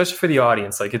 especially for the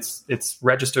audience, it's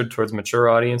registered towards mature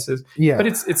audiences. Yeah. But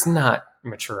it's not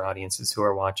mature audiences who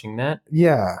are watching that.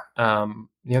 Yeah.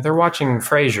 They're watching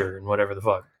Frasier and whatever the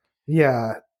fuck.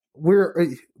 Yeah.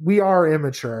 We are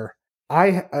immature.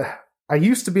 I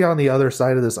used to be on the other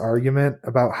side of this argument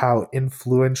about how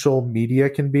influential media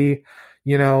can be,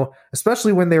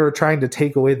 especially when they were trying to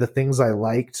take away the things I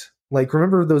liked. Like,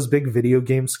 remember those big video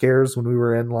game scares when we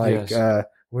were in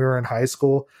we were in high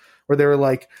school, where they were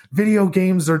like, video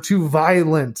games are too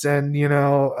violent and,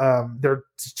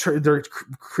 they're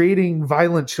creating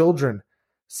violent children.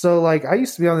 So, I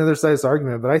used to be on the other side of this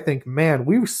argument, but I think, man,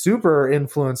 we were super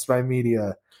influenced by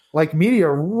media. Media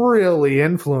really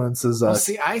influences us. Well,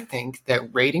 see, I think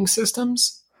that rating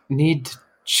systems need to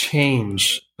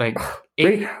change. But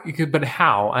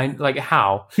how?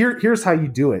 How? Here's how you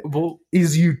do it. Well,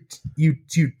 is you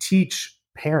teach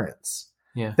parents.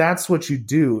 Yeah. That's what you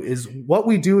do. Is what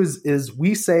we do is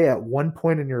we say at one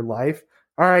point in your life,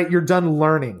 all right, you're done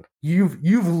learning.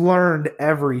 You've learned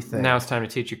everything. Now it's time to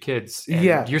teach your kids.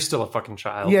 And you're still a fucking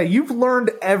child. Yeah, you've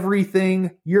learned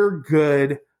everything. You're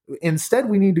good. Instead,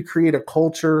 we need to create a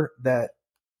culture that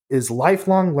is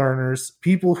lifelong learners,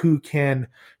 people who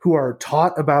are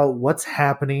taught about what's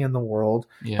happening in the world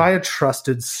by a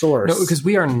trusted source. No, because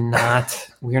we are not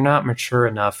mature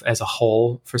enough as a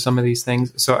whole for some of these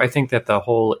things. So I think that the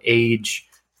whole age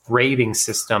rating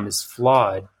system is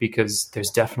flawed, because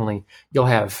there's definitely, you'll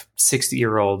have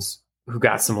 60-year-olds who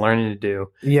got some learning to do.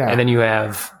 Yeah. And then you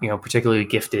have, particularly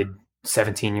gifted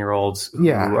 17-year-olds who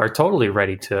are totally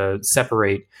ready to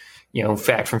separate,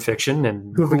 fact from fiction,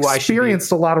 and who have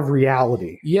experienced a lot of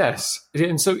reality. Yes.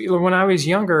 And so when I was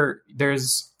younger,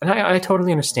 I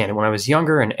totally understand it. When I was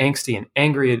younger and angsty and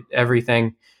angry at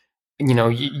everything,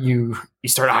 you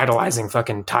start idolizing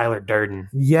fucking Tyler Durden.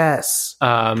 Yes.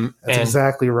 That's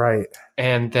exactly right.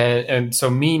 And so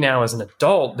me now as an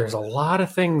adult, there's a lot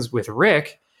of things with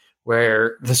Rick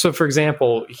where, so for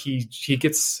example, he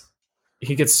gets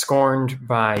scorned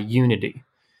by Unity.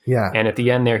 Yeah. And at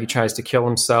the end there, he tries to kill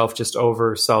himself just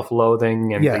over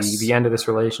self-loathing and the end of this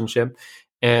relationship.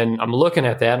 And I'm looking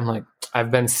at that. I'm like,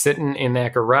 I've been sitting in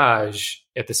that garage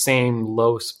at the same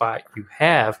low spot you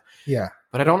have. Yeah.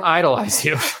 But I don't idolize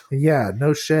you. Yeah,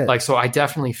 no shit. So I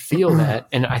definitely feel that.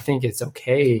 And I think it's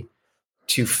okay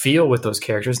to feel with those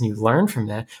characters, and you learn from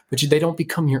that, but they don't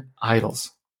become your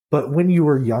idols. But when you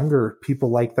were younger,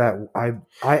 people like that,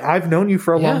 I've known you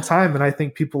for a long time, and I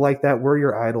think people like that were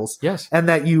your idols. Yes. And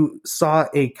that you saw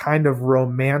a kind of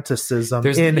romanticism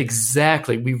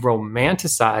exactly. We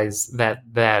romanticize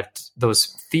that those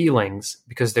feelings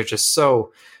because they're just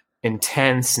so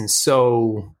intense and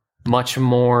so much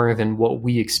more than what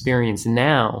we experience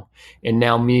now. And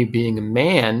now me being a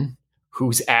man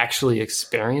who's actually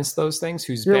experienced those things,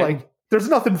 there's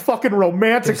nothing fucking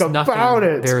romantic about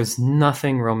it. There is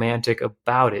nothing romantic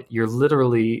about it. You're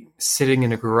literally sitting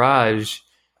in a garage,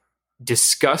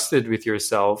 disgusted with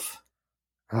yourself.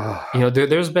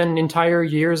 There's been entire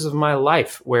years of my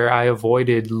life where I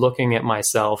avoided looking at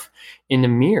myself in the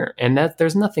mirror, and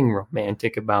there's nothing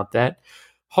romantic about that.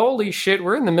 Holy shit,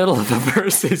 we're in the middle of a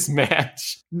versus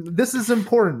match. This is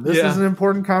important. This is an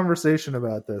important conversation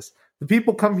about this. The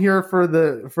people come here for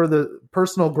the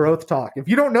personal growth talk. If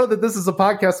you don't know that this is a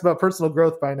podcast about personal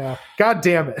growth by now, God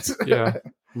damn it. Yeah.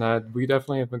 No, we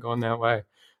definitely have been going that way.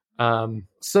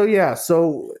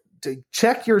 So to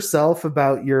check yourself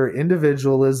about your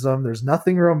individualism. There's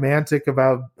nothing romantic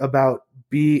about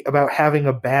having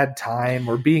a bad time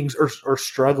or being or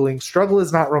struggling. Struggle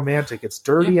is not romantic. It's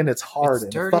dirty and it's hard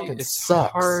and it fucking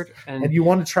sucks. Hard and you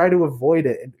want to try to avoid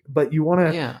it, but you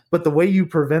want to. But the way you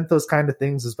prevent those kind of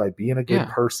things is by being a good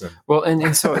person. Well,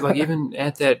 and so even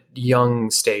at that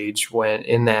young stage, when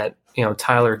in that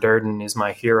Tyler Durden is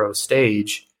my hero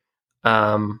stage,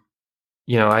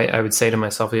 I would say to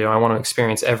myself, I want to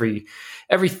experience every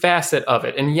facet of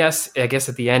it. And yes, I guess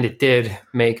at the end it did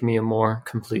make me a more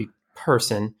complete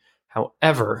person.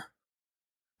 However,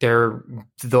 there are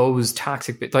those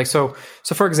toxic, so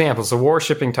for example,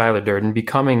 worshiping Tyler Durden,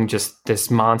 becoming just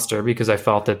this monster because I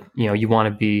felt that, you want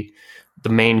to be the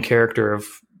main character of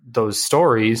those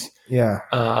stories. Yeah.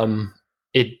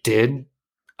 It did.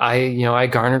 I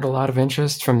garnered a lot of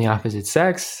interest from the opposite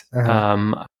sex.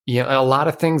 Uh-huh. A lot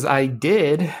of things I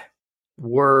did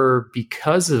were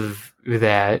because of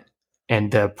that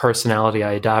and the personality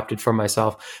I adopted for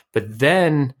myself. But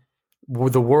then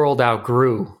the world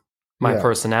outgrew my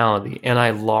personality, and I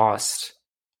lost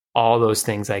all those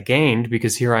things I gained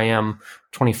because here I am,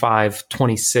 25,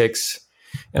 26,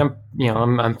 and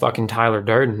I'm fucking Tyler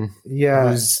Durden.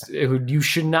 Yeah, who you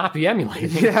should not be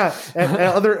emulating. Yeah, and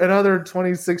other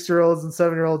 26-year-olds and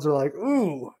 7-year-olds are like,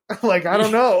 ooh, I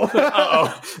don't know.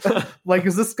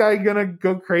 Is this guy gonna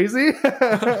go crazy?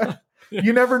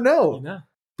 You never know,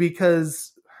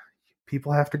 because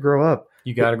people have to grow up.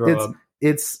 You got to grow up.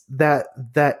 It's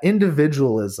that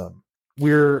individualism.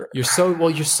 You're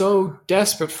so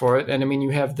desperate for it, and I mean, you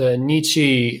have the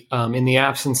Nietzsche. In the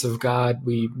absence of God,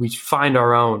 we find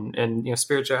our own, and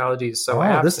spirituality is so.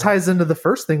 Oh, this ties into the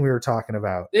first thing we were talking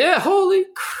about. Yeah, holy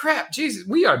crap, Jesus,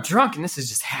 we are drunk, and this is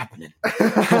just happening.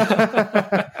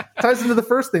 Ties into the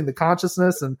first thing, the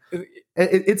consciousness, and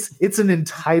it's an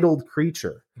entitled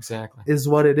creature. Exactly, is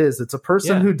what it is. It's a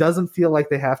person who doesn't feel like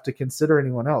they have to consider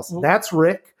anyone else. That's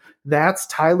Rick. That's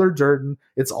Tyler Durden.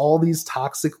 It's all these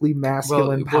toxically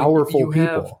masculine, powerful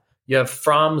people. You have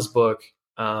Fromm's book,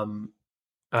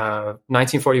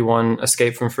 1941,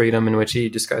 Escape from Freedom, in which he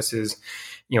discusses,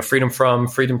 freedom from,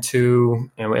 freedom to,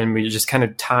 and it just kind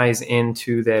of ties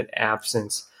into that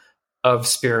absence of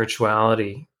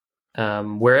spirituality.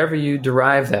 Wherever you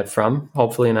derive that from,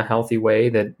 hopefully in a healthy way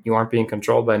that you aren't being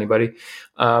controlled by anybody.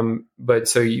 But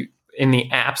so in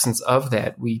the absence of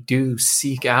that, we do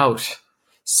seek out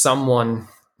someone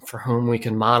for whom we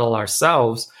can model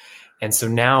ourselves. And so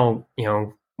now,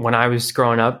 when I was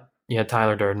growing up, you had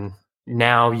Tyler Durden.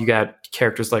 Now you got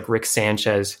characters like Rick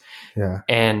Sanchez. Yeah.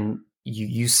 And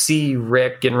you see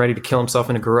Rick getting ready to kill himself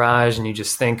in a garage, and you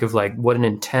just think of like, what an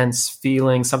intense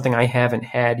feeling, something I haven't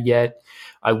had yet.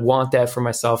 I want that for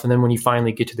myself. And then when you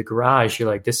finally get to the garage, you're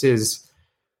like, this is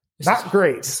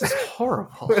great. This is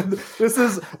horrible. This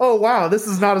is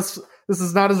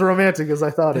not as romantic as I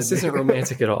thought. This isn't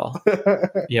romantic at all.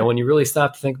 When you really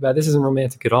stop to think about it, this isn't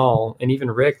romantic at all. And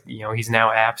even Rick, he's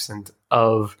now absent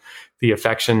of the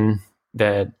affection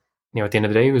that, at the end of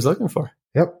the day, he was looking for.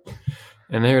 Yep.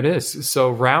 And there it is. So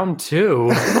round 2.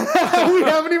 We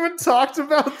haven't even talked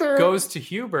about goes to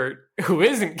Hubert, who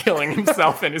isn't killing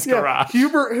himself in his garage.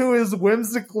 Hubert, who is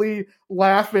whimsically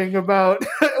laughing about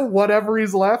whatever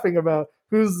he's laughing about,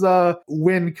 who's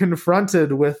when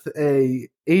confronted with a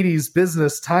 80s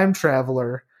business time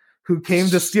traveler who came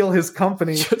to steal his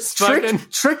company,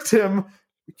 tricked him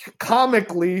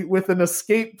comically with an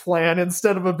escape plan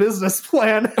instead of a business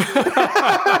plan.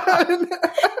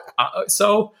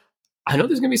 So I know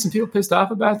there's going to be some people pissed off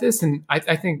about this, and I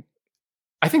think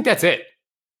that's it.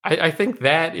 I think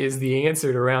that is the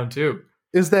answer to round 2.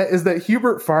 Is that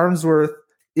Hubert Farnsworth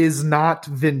is not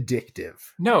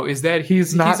vindictive? No, is that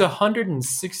he's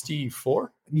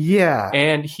 164? Yeah,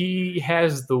 and he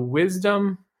has the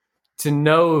wisdom to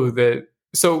know that.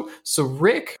 So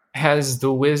Rick has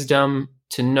the wisdom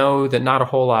to know that not a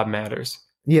whole lot matters.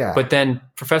 Yeah, but then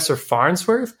Professor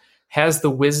Farnsworth has the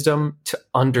wisdom to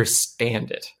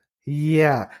understand it.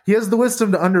 Yeah, he has the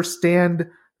wisdom to understand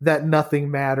that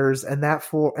nothing matters, and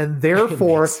therefore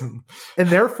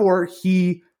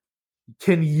he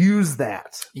can use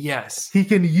that. Yes, he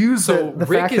can use the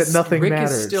fact that nothing Rick matters.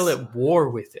 Rick is still at war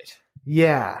with it.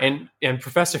 Yeah, and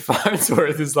Professor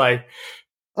Farnsworth is like,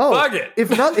 fuck it.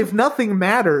 if nothing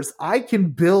matters, I can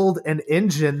build an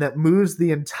engine that moves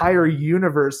the entire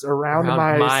universe around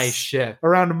my ship.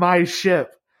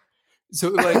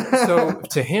 So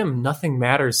to him, nothing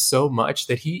matters so much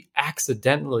that he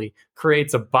accidentally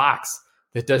creates a box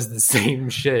that does the same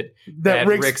shit that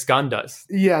Rick's gun does.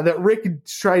 Yeah, that Rick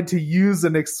tried to use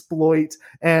and exploit.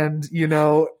 And,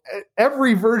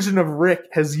 every version of Rick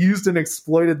has used and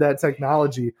exploited that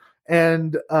technology.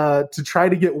 And to try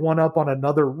to get one up on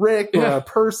another Rick or a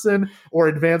person or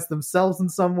advance themselves in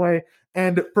some way.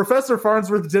 And Professor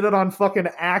Farnsworth did it on fucking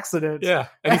accident. Yeah,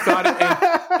 and he thought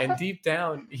it, and deep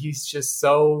down, he's just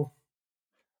so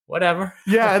whatever.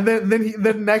 Yeah, and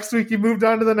then next week he moved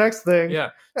on to the next thing. Yeah,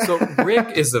 so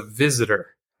Rick is a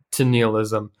visitor to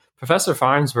nihilism. Professor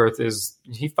Farnsworth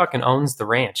he fucking owns the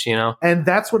ranch, And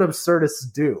that's what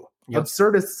absurdists do. Yep.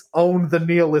 Absurdists own the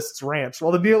nihilists' ranch.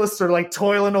 While the nihilists are like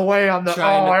toiling away on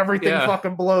everything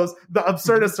fucking blows. The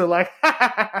absurdists are like,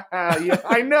 yeah,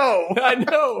 I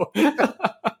know.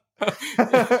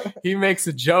 He makes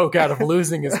a joke out of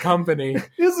losing his company.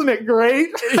 Isn't it great?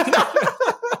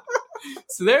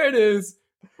 So there it is.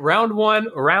 Round 1,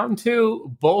 round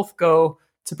 2, both go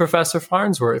to Professor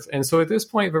Farnsworth. And so at this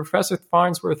point, Professor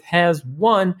Farnsworth has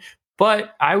won,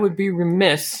 but I would be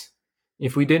remiss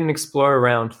if we didn't explore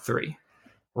round 3.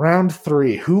 Round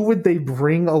 3. Who would they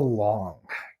bring along?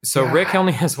 So Rick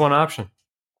only has one option.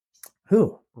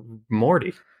 Who?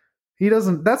 Morty. He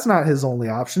doesn't. That's not his only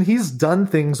option. He's done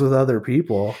things with other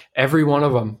people. Every one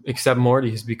of them, except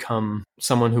Morty, has become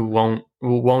someone who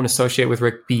won't associate with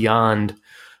Rick beyond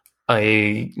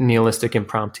a nihilistic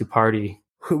impromptu party.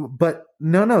 But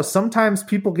no. Sometimes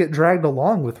people get dragged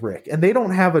along with Rick, and they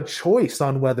don't have a choice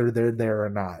on whether they're there or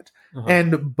not.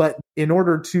 Uh-huh. But in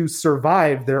order to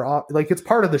survive, it's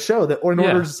part of the show that in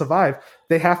order to survive,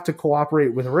 they have to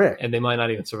cooperate with Rick. And they might not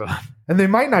even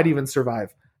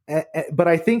survive. But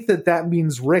I think that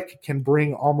means Rick can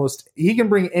bring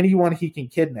anyone he can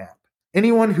kidnap.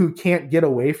 Anyone who can't get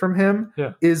away from him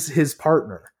is his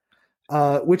partner.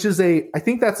 Which is I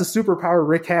think that's a superpower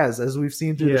Rick has, as we've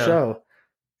seen through the show.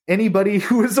 Anybody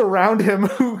who is around him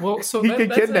can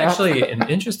kidnap. That's actually an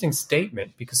interesting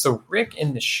statement, because Rick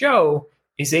in the show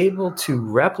is able to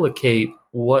replicate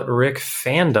what Rick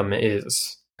fandom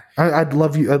is. I'd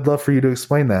love for you to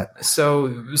explain that. So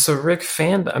Rick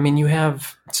fandom. I mean, you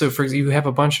have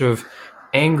a bunch of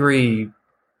angry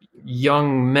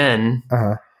young men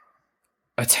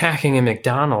attacking a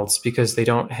McDonald's because they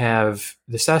don't have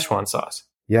the Szechuan sauce.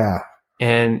 Yeah.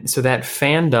 And so that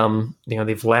fandom,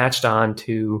 they've latched on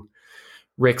to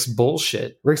Rick's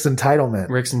bullshit. Rick's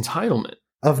entitlement.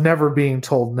 Of never being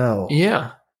told no.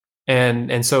 Yeah.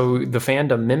 And so the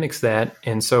fandom mimics that.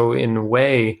 And so in a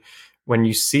way, when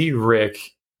you see Rick,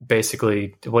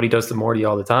 basically what he does to Morty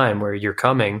all the time, where you're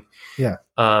coming,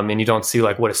 and you don't see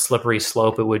like what a slippery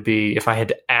slope it would be if I had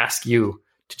to ask you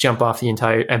to jump off the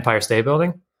entire Empire State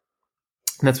Building.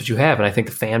 And that's what you have. And I think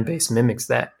the fan base mimics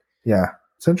that. Yeah.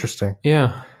 It's interesting.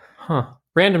 Yeah. Huh.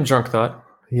 Random drunk thought.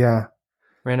 Yeah.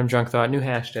 Random drunk thought. New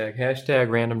hashtag.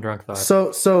 Hashtag random drunk thought.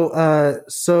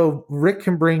 So Rick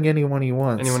can bring anyone he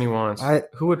wants. Anyone he wants.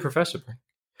 Who would Professor bring?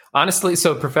 Honestly,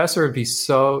 so Professor would be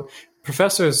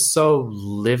Professor is so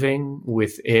living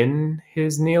within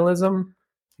his nihilism.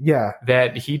 Yeah.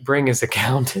 That he'd bring his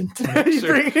accountant. He'd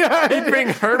bring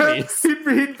Hermes.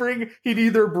 He'd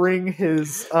either bring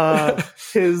his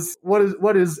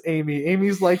what is Amy?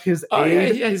 Amy's like his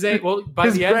aide. Yeah, his aide. Well, by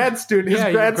his the grad end, student.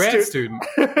 His grad student.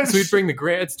 So he'd bring the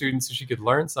grad student so she could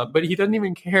learn something. But he doesn't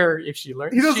even care if she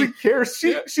learns. He doesn't care.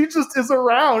 She just is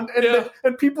around,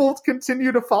 and people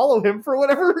continue to follow him for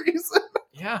whatever reason.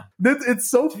 Yeah, it's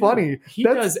so funny. He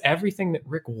does everything that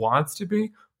Rick wants to be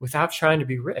without trying to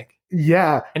be Rick.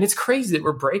 Yeah. And it's crazy that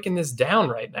we're breaking this down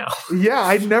right now. Yeah,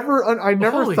 I never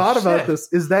thought about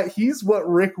this, is that he's what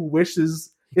Rick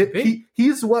wishes.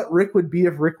 He's what Rick would be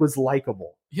if Rick was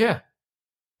likable. Yeah.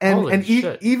 And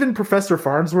even Professor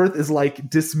Farnsworth is like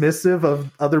dismissive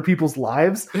of other people's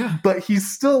lives, but he's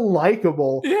still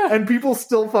likable. Yeah. And people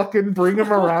still fucking bring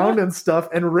him around and stuff.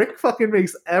 And Rick fucking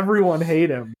makes everyone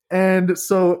hate him. And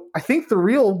so I think the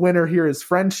real winner here is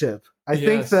friendship. I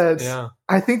think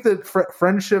that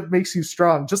friendship makes you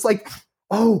strong. Just like,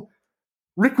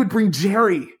 Rick would bring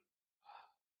Jerry.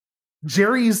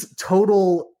 Jerry's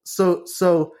total.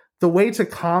 So the way to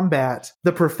combat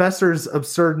the professor's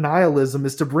absurd nihilism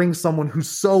is to bring someone who's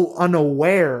so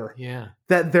unaware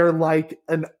that they're like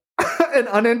an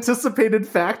unanticipated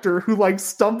factor who like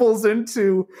stumbles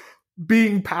into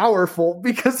being powerful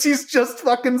because he's just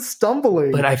fucking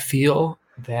stumbling. But I feel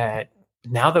that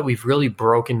now that we've really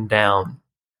broken down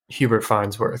Hubert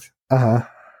Farnsworth,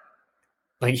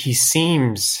 like he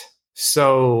seems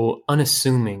so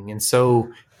unassuming and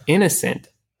so innocent.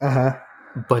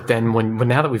 But then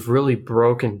now that we've really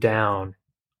broken down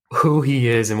who he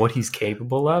is and what he's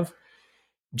capable of,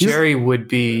 Jerry would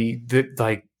be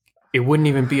it wouldn't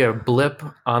even be a blip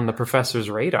on the professor's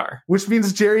radar. Which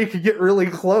means Jerry could get really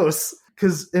close.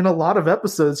 Because in a lot of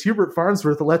episodes, Hubert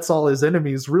Farnsworth lets all his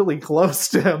enemies really close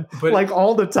to him, like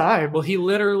all the time. Well, he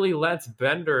literally lets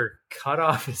Bender cut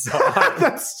off his arm.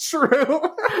 That's true.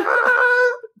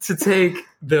 To take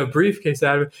the briefcase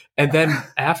out of it. And then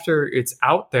after it's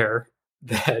out there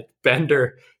that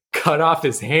Bender cut off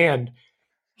his hand,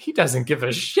 he doesn't give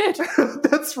a shit.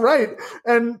 That's right.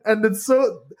 And it's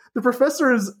so the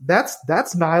professor is that's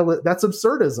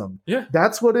absurdism. Yeah.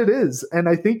 That's what it is. And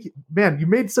I think, man, you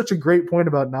made such a great point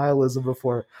about nihilism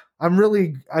before. I'm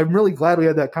really glad we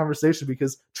had that conversation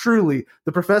because truly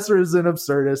the professor is an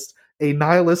absurdist, a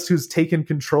nihilist who's taken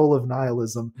control of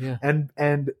nihilism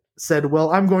and said,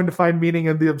 well, I'm going to find meaning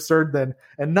in the absurd then,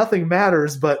 and nothing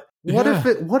matters, but what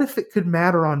if it could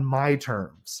matter on my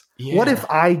terms? Yeah. What if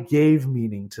I gave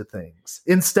meaning to things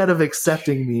instead of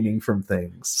accepting meaning from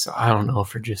things? So I don't know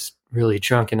if we're just really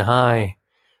drunk and high,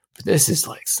 but this is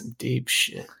like some deep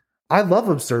shit. I love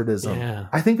absurdism. Yeah.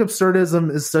 I think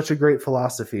absurdism is such a great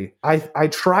philosophy. I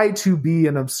try to be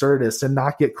an absurdist and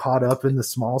not get caught up in the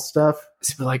small stuff.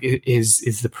 So like,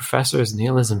 is the professor's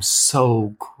nihilism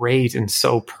so great and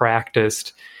so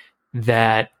practiced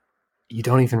that you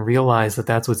don't even realize that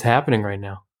that's what's happening right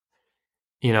now?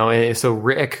 You know, so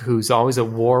Rick, who's always at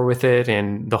war with it,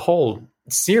 and the whole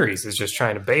series is just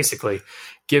trying to basically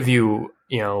give you,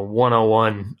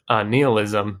 101 on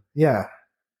nihilism. Yeah.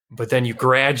 But then you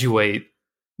graduate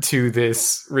to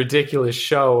this ridiculous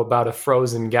show about a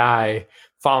frozen guy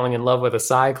falling in love with a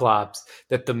cyclops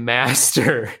that the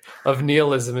master of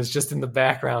nihilism is just in the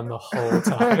background the whole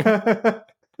time.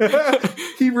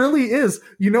 He really is.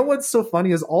 You know what's so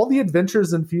funny is all the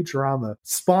adventures in Futurama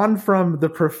spawn from the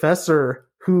professor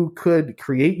who could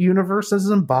create universes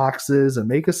in boxes and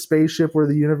make a spaceship where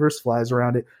the universe flies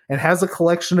around it and has a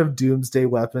collection of doomsday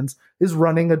weapons, is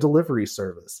running a delivery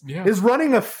service. Yeah. Is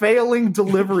running a failing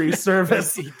delivery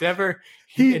service.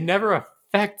 It never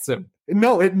affects him.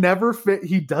 No, it never fit.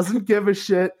 He doesn't give a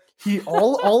shit.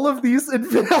 All of these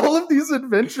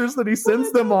adventures that he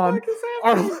sends them on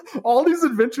are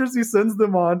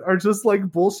just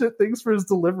like bullshit things for his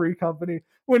delivery company.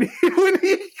 When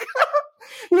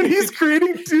he's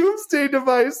creating doomsday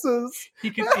devices, he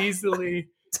could easily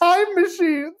time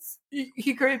machines.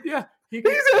 He created He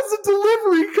has a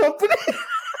delivery company.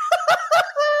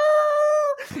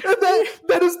 And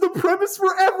that is the premise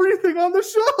for everything on the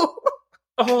show.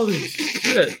 Holy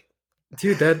shit.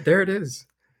 Dude, there it is.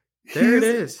 It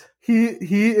is. He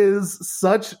is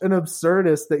such an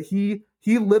absurdist that he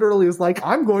literally is like,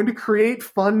 I'm going to create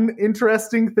fun,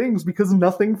 interesting things because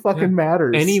nothing fucking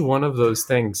matters. Any one of those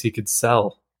things he could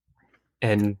sell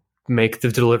and make the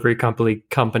delivery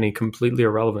company completely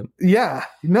irrelevant. Yeah,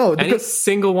 no. Any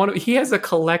single one. He has a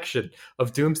collection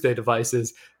of doomsday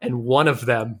devices, and one of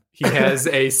them he has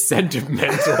a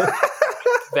sentimental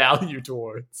value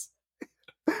towards.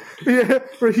 Yeah,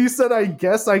 where he said, I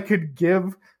guess I could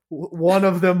give one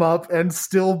of them up and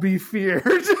still be feared.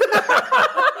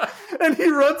 And he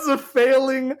runs a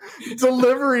failing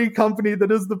delivery company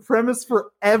that is the premise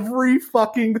for every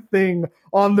fucking thing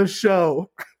on the show.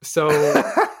 So,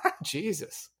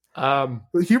 Jesus.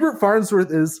 Hubert Farnsworth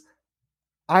is,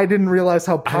 I didn't realize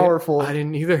how powerful. I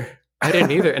didn't either.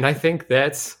 And I think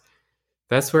that's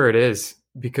where it is,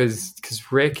 because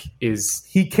Rick is...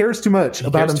 He cares too much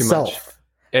about himself.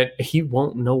 And he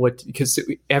won't know what... Because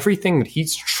everything that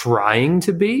he's trying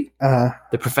to be,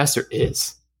 the professor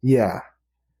is. Yeah.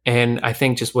 And I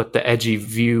think just what the edgy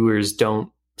viewers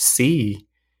don't see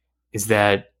is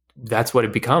that that's what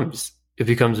it becomes. It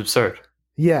becomes absurd.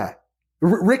 Yeah.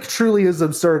 Rick truly is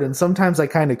absurd, and sometimes I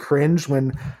kind of cringe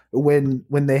when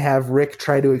they have Rick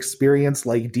try to experience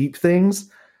like deep things.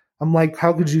 I'm like,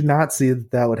 how could you not see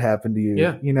that would happen to you?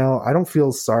 Yeah. You know, I don't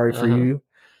feel sorry for you.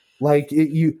 Like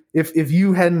if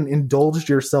you hadn't indulged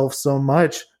yourself so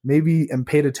much, maybe, and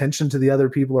paid attention to the other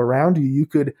people around you, you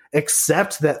could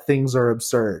accept that things are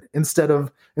absurd instead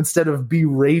of be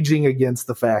raging against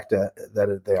the fact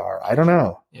that they are. I don't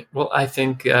know. Well, I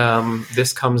think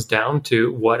this comes down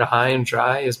to what High and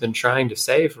Dry has been trying to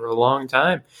say for a long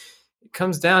time. It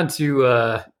comes down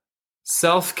to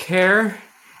self-care,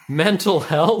 mental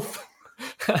health,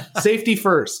 safety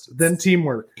first, then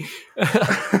teamwork.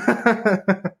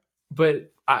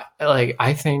 But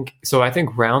I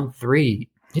think round 3,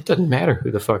 it doesn't matter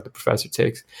who the fuck the professor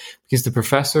takes, because the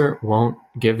professor won't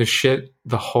give a shit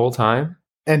the whole time,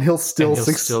 and he'll still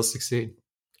succeed.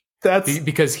 That's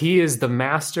because he is the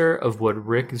master of what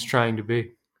Rick is trying to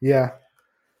be. Yeah,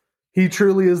 he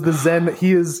truly is the Zen.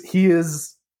 He's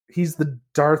the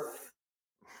Darth.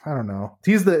 I don't know.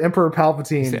 He's the Emperor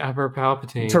Palpatine. He's the Emperor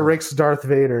Palpatine to Rick's Darth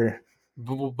Vader.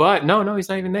 But no, he's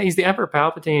not even that. He's the Emperor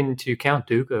Palpatine to Count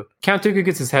Dooku. Count Dooku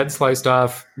gets his head sliced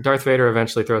off. Darth Vader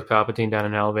eventually throws Palpatine down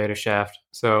an elevator shaft.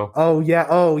 So, oh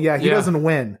yeah, he doesn't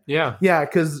win. Yeah,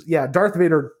 because Darth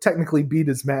Vader technically beat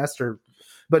his master,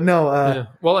 but no.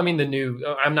 Well, I mean, the new.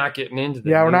 I'm not getting into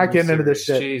this. Yeah, we're not getting into this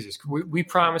shit. Jesus, we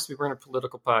promised we weren't a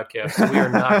political podcast, so we are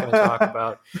not going to talk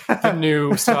about the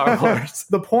new Star Wars.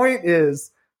 The point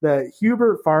is that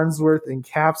Hubert Farnsworth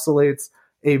encapsulates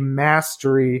a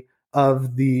mastery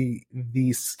of the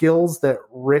skills that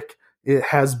Rick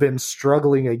has been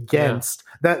struggling against.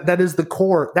 That is the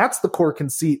core. That's the core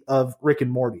conceit of Rick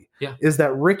and Morty. Yeah, is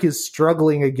that Rick is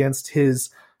struggling against his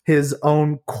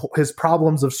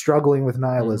problems of struggling with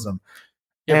nihilism.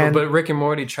 Yeah, but Rick and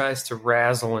Morty tries to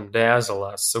razzle and dazzle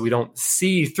us, so we don't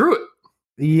see through it.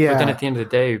 Yeah, but then at the end of the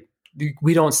day,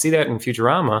 we don't see that in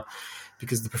Futurama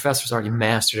because the professor's already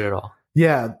mastered it all.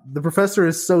 Yeah, the professor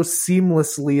is so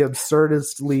seamlessly,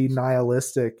 absurdistly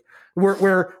nihilistic,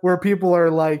 where people are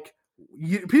like,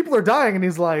 people are dying, and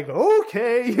he's like,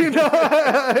 okay, It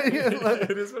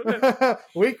is what it is.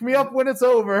 Wake me up when it's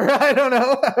over. I don't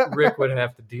know. Rick would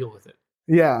have to deal with it.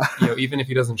 Yeah, even if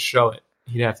he doesn't show it,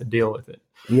 he'd have to deal with it.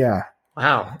 Yeah.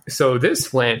 Wow. So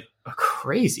this went a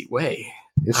crazy way.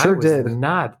 It sure did.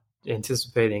 Not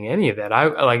anticipating any of that. I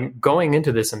like going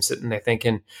into this, I'm sitting there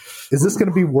thinking, is this going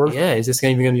to be worth is this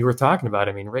even going to be worth talking about?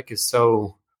 I mean, Rick is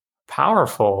so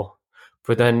powerful,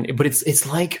 but it's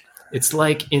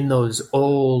like in those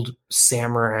old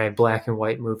samurai black and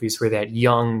white movies where that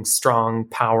young, strong,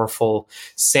 powerful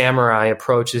samurai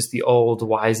approaches the old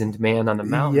wizened man on the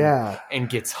mountain and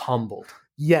gets humbled.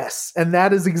 Yes, and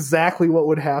that is exactly what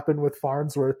would happen with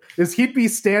Farnsworth. Is he'd be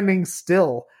standing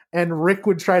still and Rick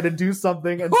would try to do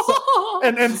something, and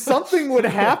and something would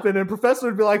happen, and Professor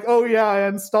would be like, "Oh yeah, I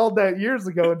installed that years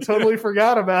ago and totally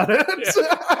forgot about it."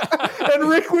 And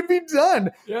Rick would be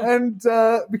done. Yeah. And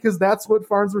because that's what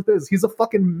Farnsworth is. He's a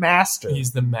fucking master.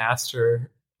 He's the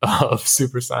master of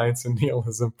super science and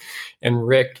nihilism, and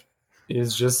Rick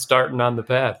is just starting on the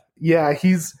path. Yeah,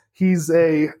 he's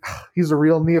a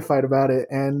real neophyte about it,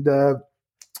 and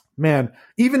man,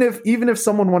 even if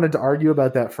someone wanted to argue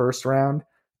about that first round.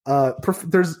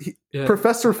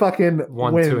 Professor fucking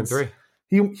 1, wins. 2, and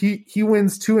 3. He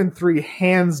wins 2 and 3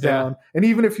 hands down. And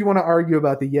even if you want to argue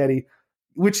about the Yeti,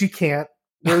 which you can't.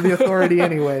 We're the authority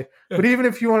anyway. But even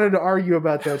if you wanted to argue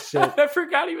about that shit. I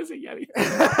forgot he was a Yeti.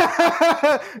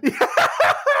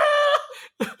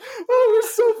 Oh, we're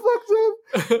so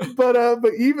fucked up.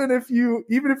 But even if you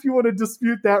want to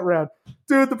dispute that round,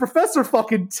 dude, the professor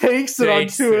fucking takes it on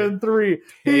 2 and 3.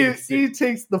 He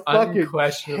takes the fucking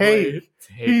hate.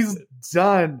 He's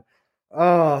done.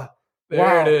 There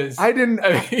it is. I mean,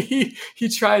 he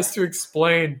tries to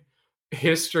explain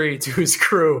history to his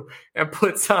crew and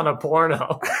puts on a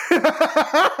porno.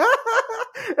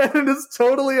 And is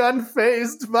totally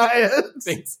unfazed by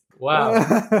it. Wow.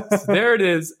 So there it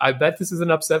is. I bet this is an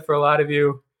upset for a lot of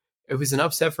you. It was an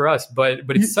upset for us, but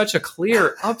it's such a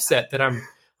clear upset that I'm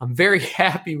very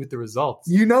happy with the results.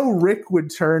 Rick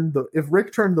would if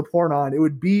Rick turned the porn on, it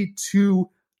would be to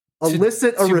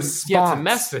elicit a response. Yeah, to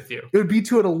mess with you. It would be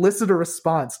to elicit a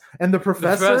response. And the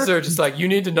professor just like, you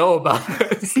need to know about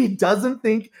this. He doesn't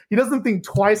think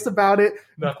twice about it.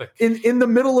 Nothing. In the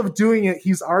middle of doing it,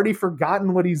 he's already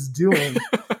forgotten what he's doing.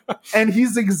 And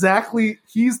he's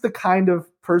the kind of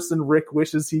person Rick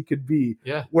wishes he could be.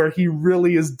 Yeah. Where he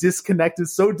really is disconnected,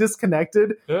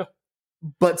 yeah,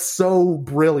 but so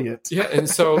brilliant. Yeah, and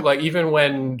so like even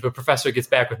when the professor gets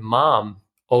back with Mom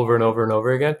over and over and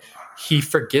over again, he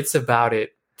forgets about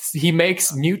it. He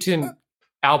makes mutant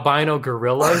albino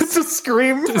gorillas to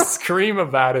scream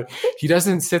about it. He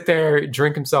doesn't sit there,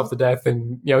 drink himself to death,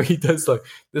 and he does like,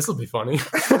 this will be funny.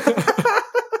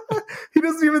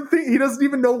 He doesn't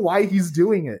even know why he's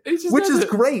doing it, which is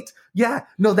great. Yeah,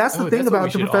 no, that's the thing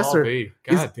about the professor.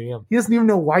 God damn, he doesn't even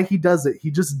know why he does it.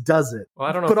 He just does it. Well,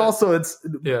 I don't know, but also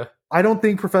I don't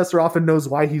think Professor often knows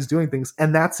why he's doing things,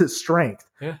 and that's his strength.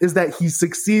 Yeah. Is that he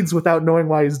succeeds without knowing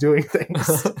why he's doing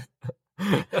things.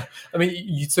 I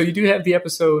mean, so you do have the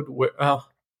episode where,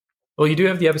 you do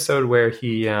have the episode where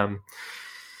he,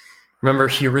 remember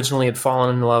he originally had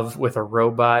fallen in love with a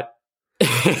robot.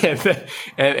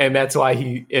 and that's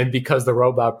why because the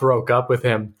robot broke up with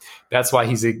him, that's why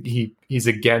he's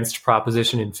against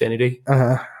Proposition Infinity.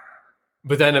 Uh-huh.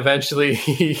 But then eventually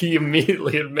he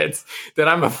immediately admits that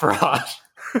I'm a fraud.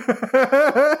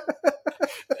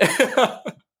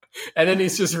 And then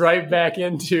he's just right back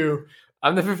into,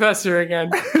 I'm the professor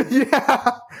again.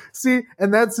 Yeah. See,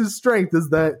 and that's his strength is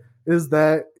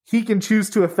that he can choose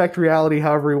to affect reality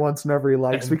however he wants and whenever he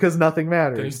likes, because nothing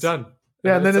matters. Then he's done.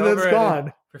 Yeah, and then it's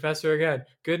gone. Professor again.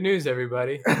 Good news,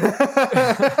 everybody.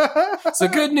 So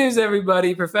good news,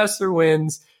 everybody. Professor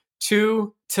wins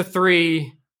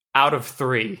 2-3 out of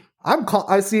 3.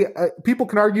 I see. People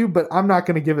can argue, but I'm not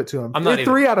going to give it to him. I'm not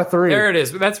 3 out of 3. There it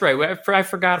is. That's right. I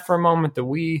forgot for a moment that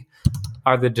we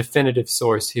are the definitive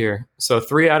source here. So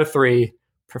 3 out of 3.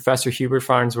 Professor Hubert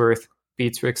Farnsworth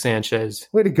beats Rick Sanchez.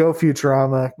 Way to go,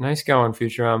 Futurama. Nice going,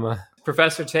 Futurama.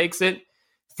 Professor takes it.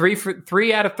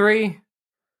 3 out of 3.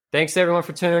 Thanks everyone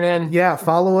for tuning in. Yeah,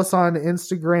 follow us on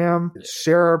Instagram.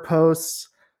 Share our posts.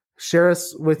 Share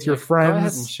us with your friends. Go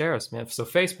ahead and share us, man. So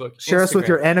Facebook, share Instagram. us with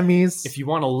your enemies. If you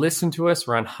want to listen to us,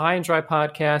 we're on High and Dry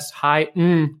Podcast. High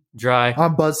and Dry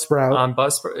on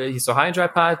Buzzsprout. So High and Dry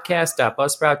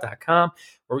Podcast.buzzsprout.com.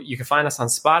 Or you can find us on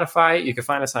Spotify. You can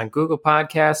find us on Google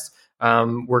Podcasts.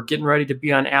 We're getting ready to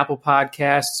be on Apple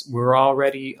Podcasts. We're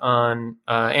already on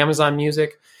Amazon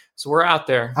Music. So we're out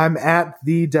there. I'm at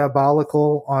The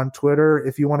Diabolical on Twitter.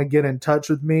 If you want to get in touch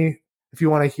with me, if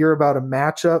you want to hear about a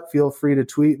matchup, feel free to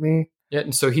tweet me. Yeah,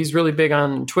 and so he's really big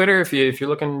on Twitter. If you're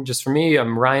looking just for me,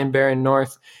 I'm Ryan Barron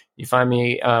North. You find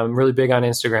me really big on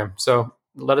Instagram. So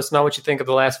let us know what you think of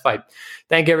the last fight.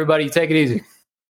 Thank you, everybody. Take it easy.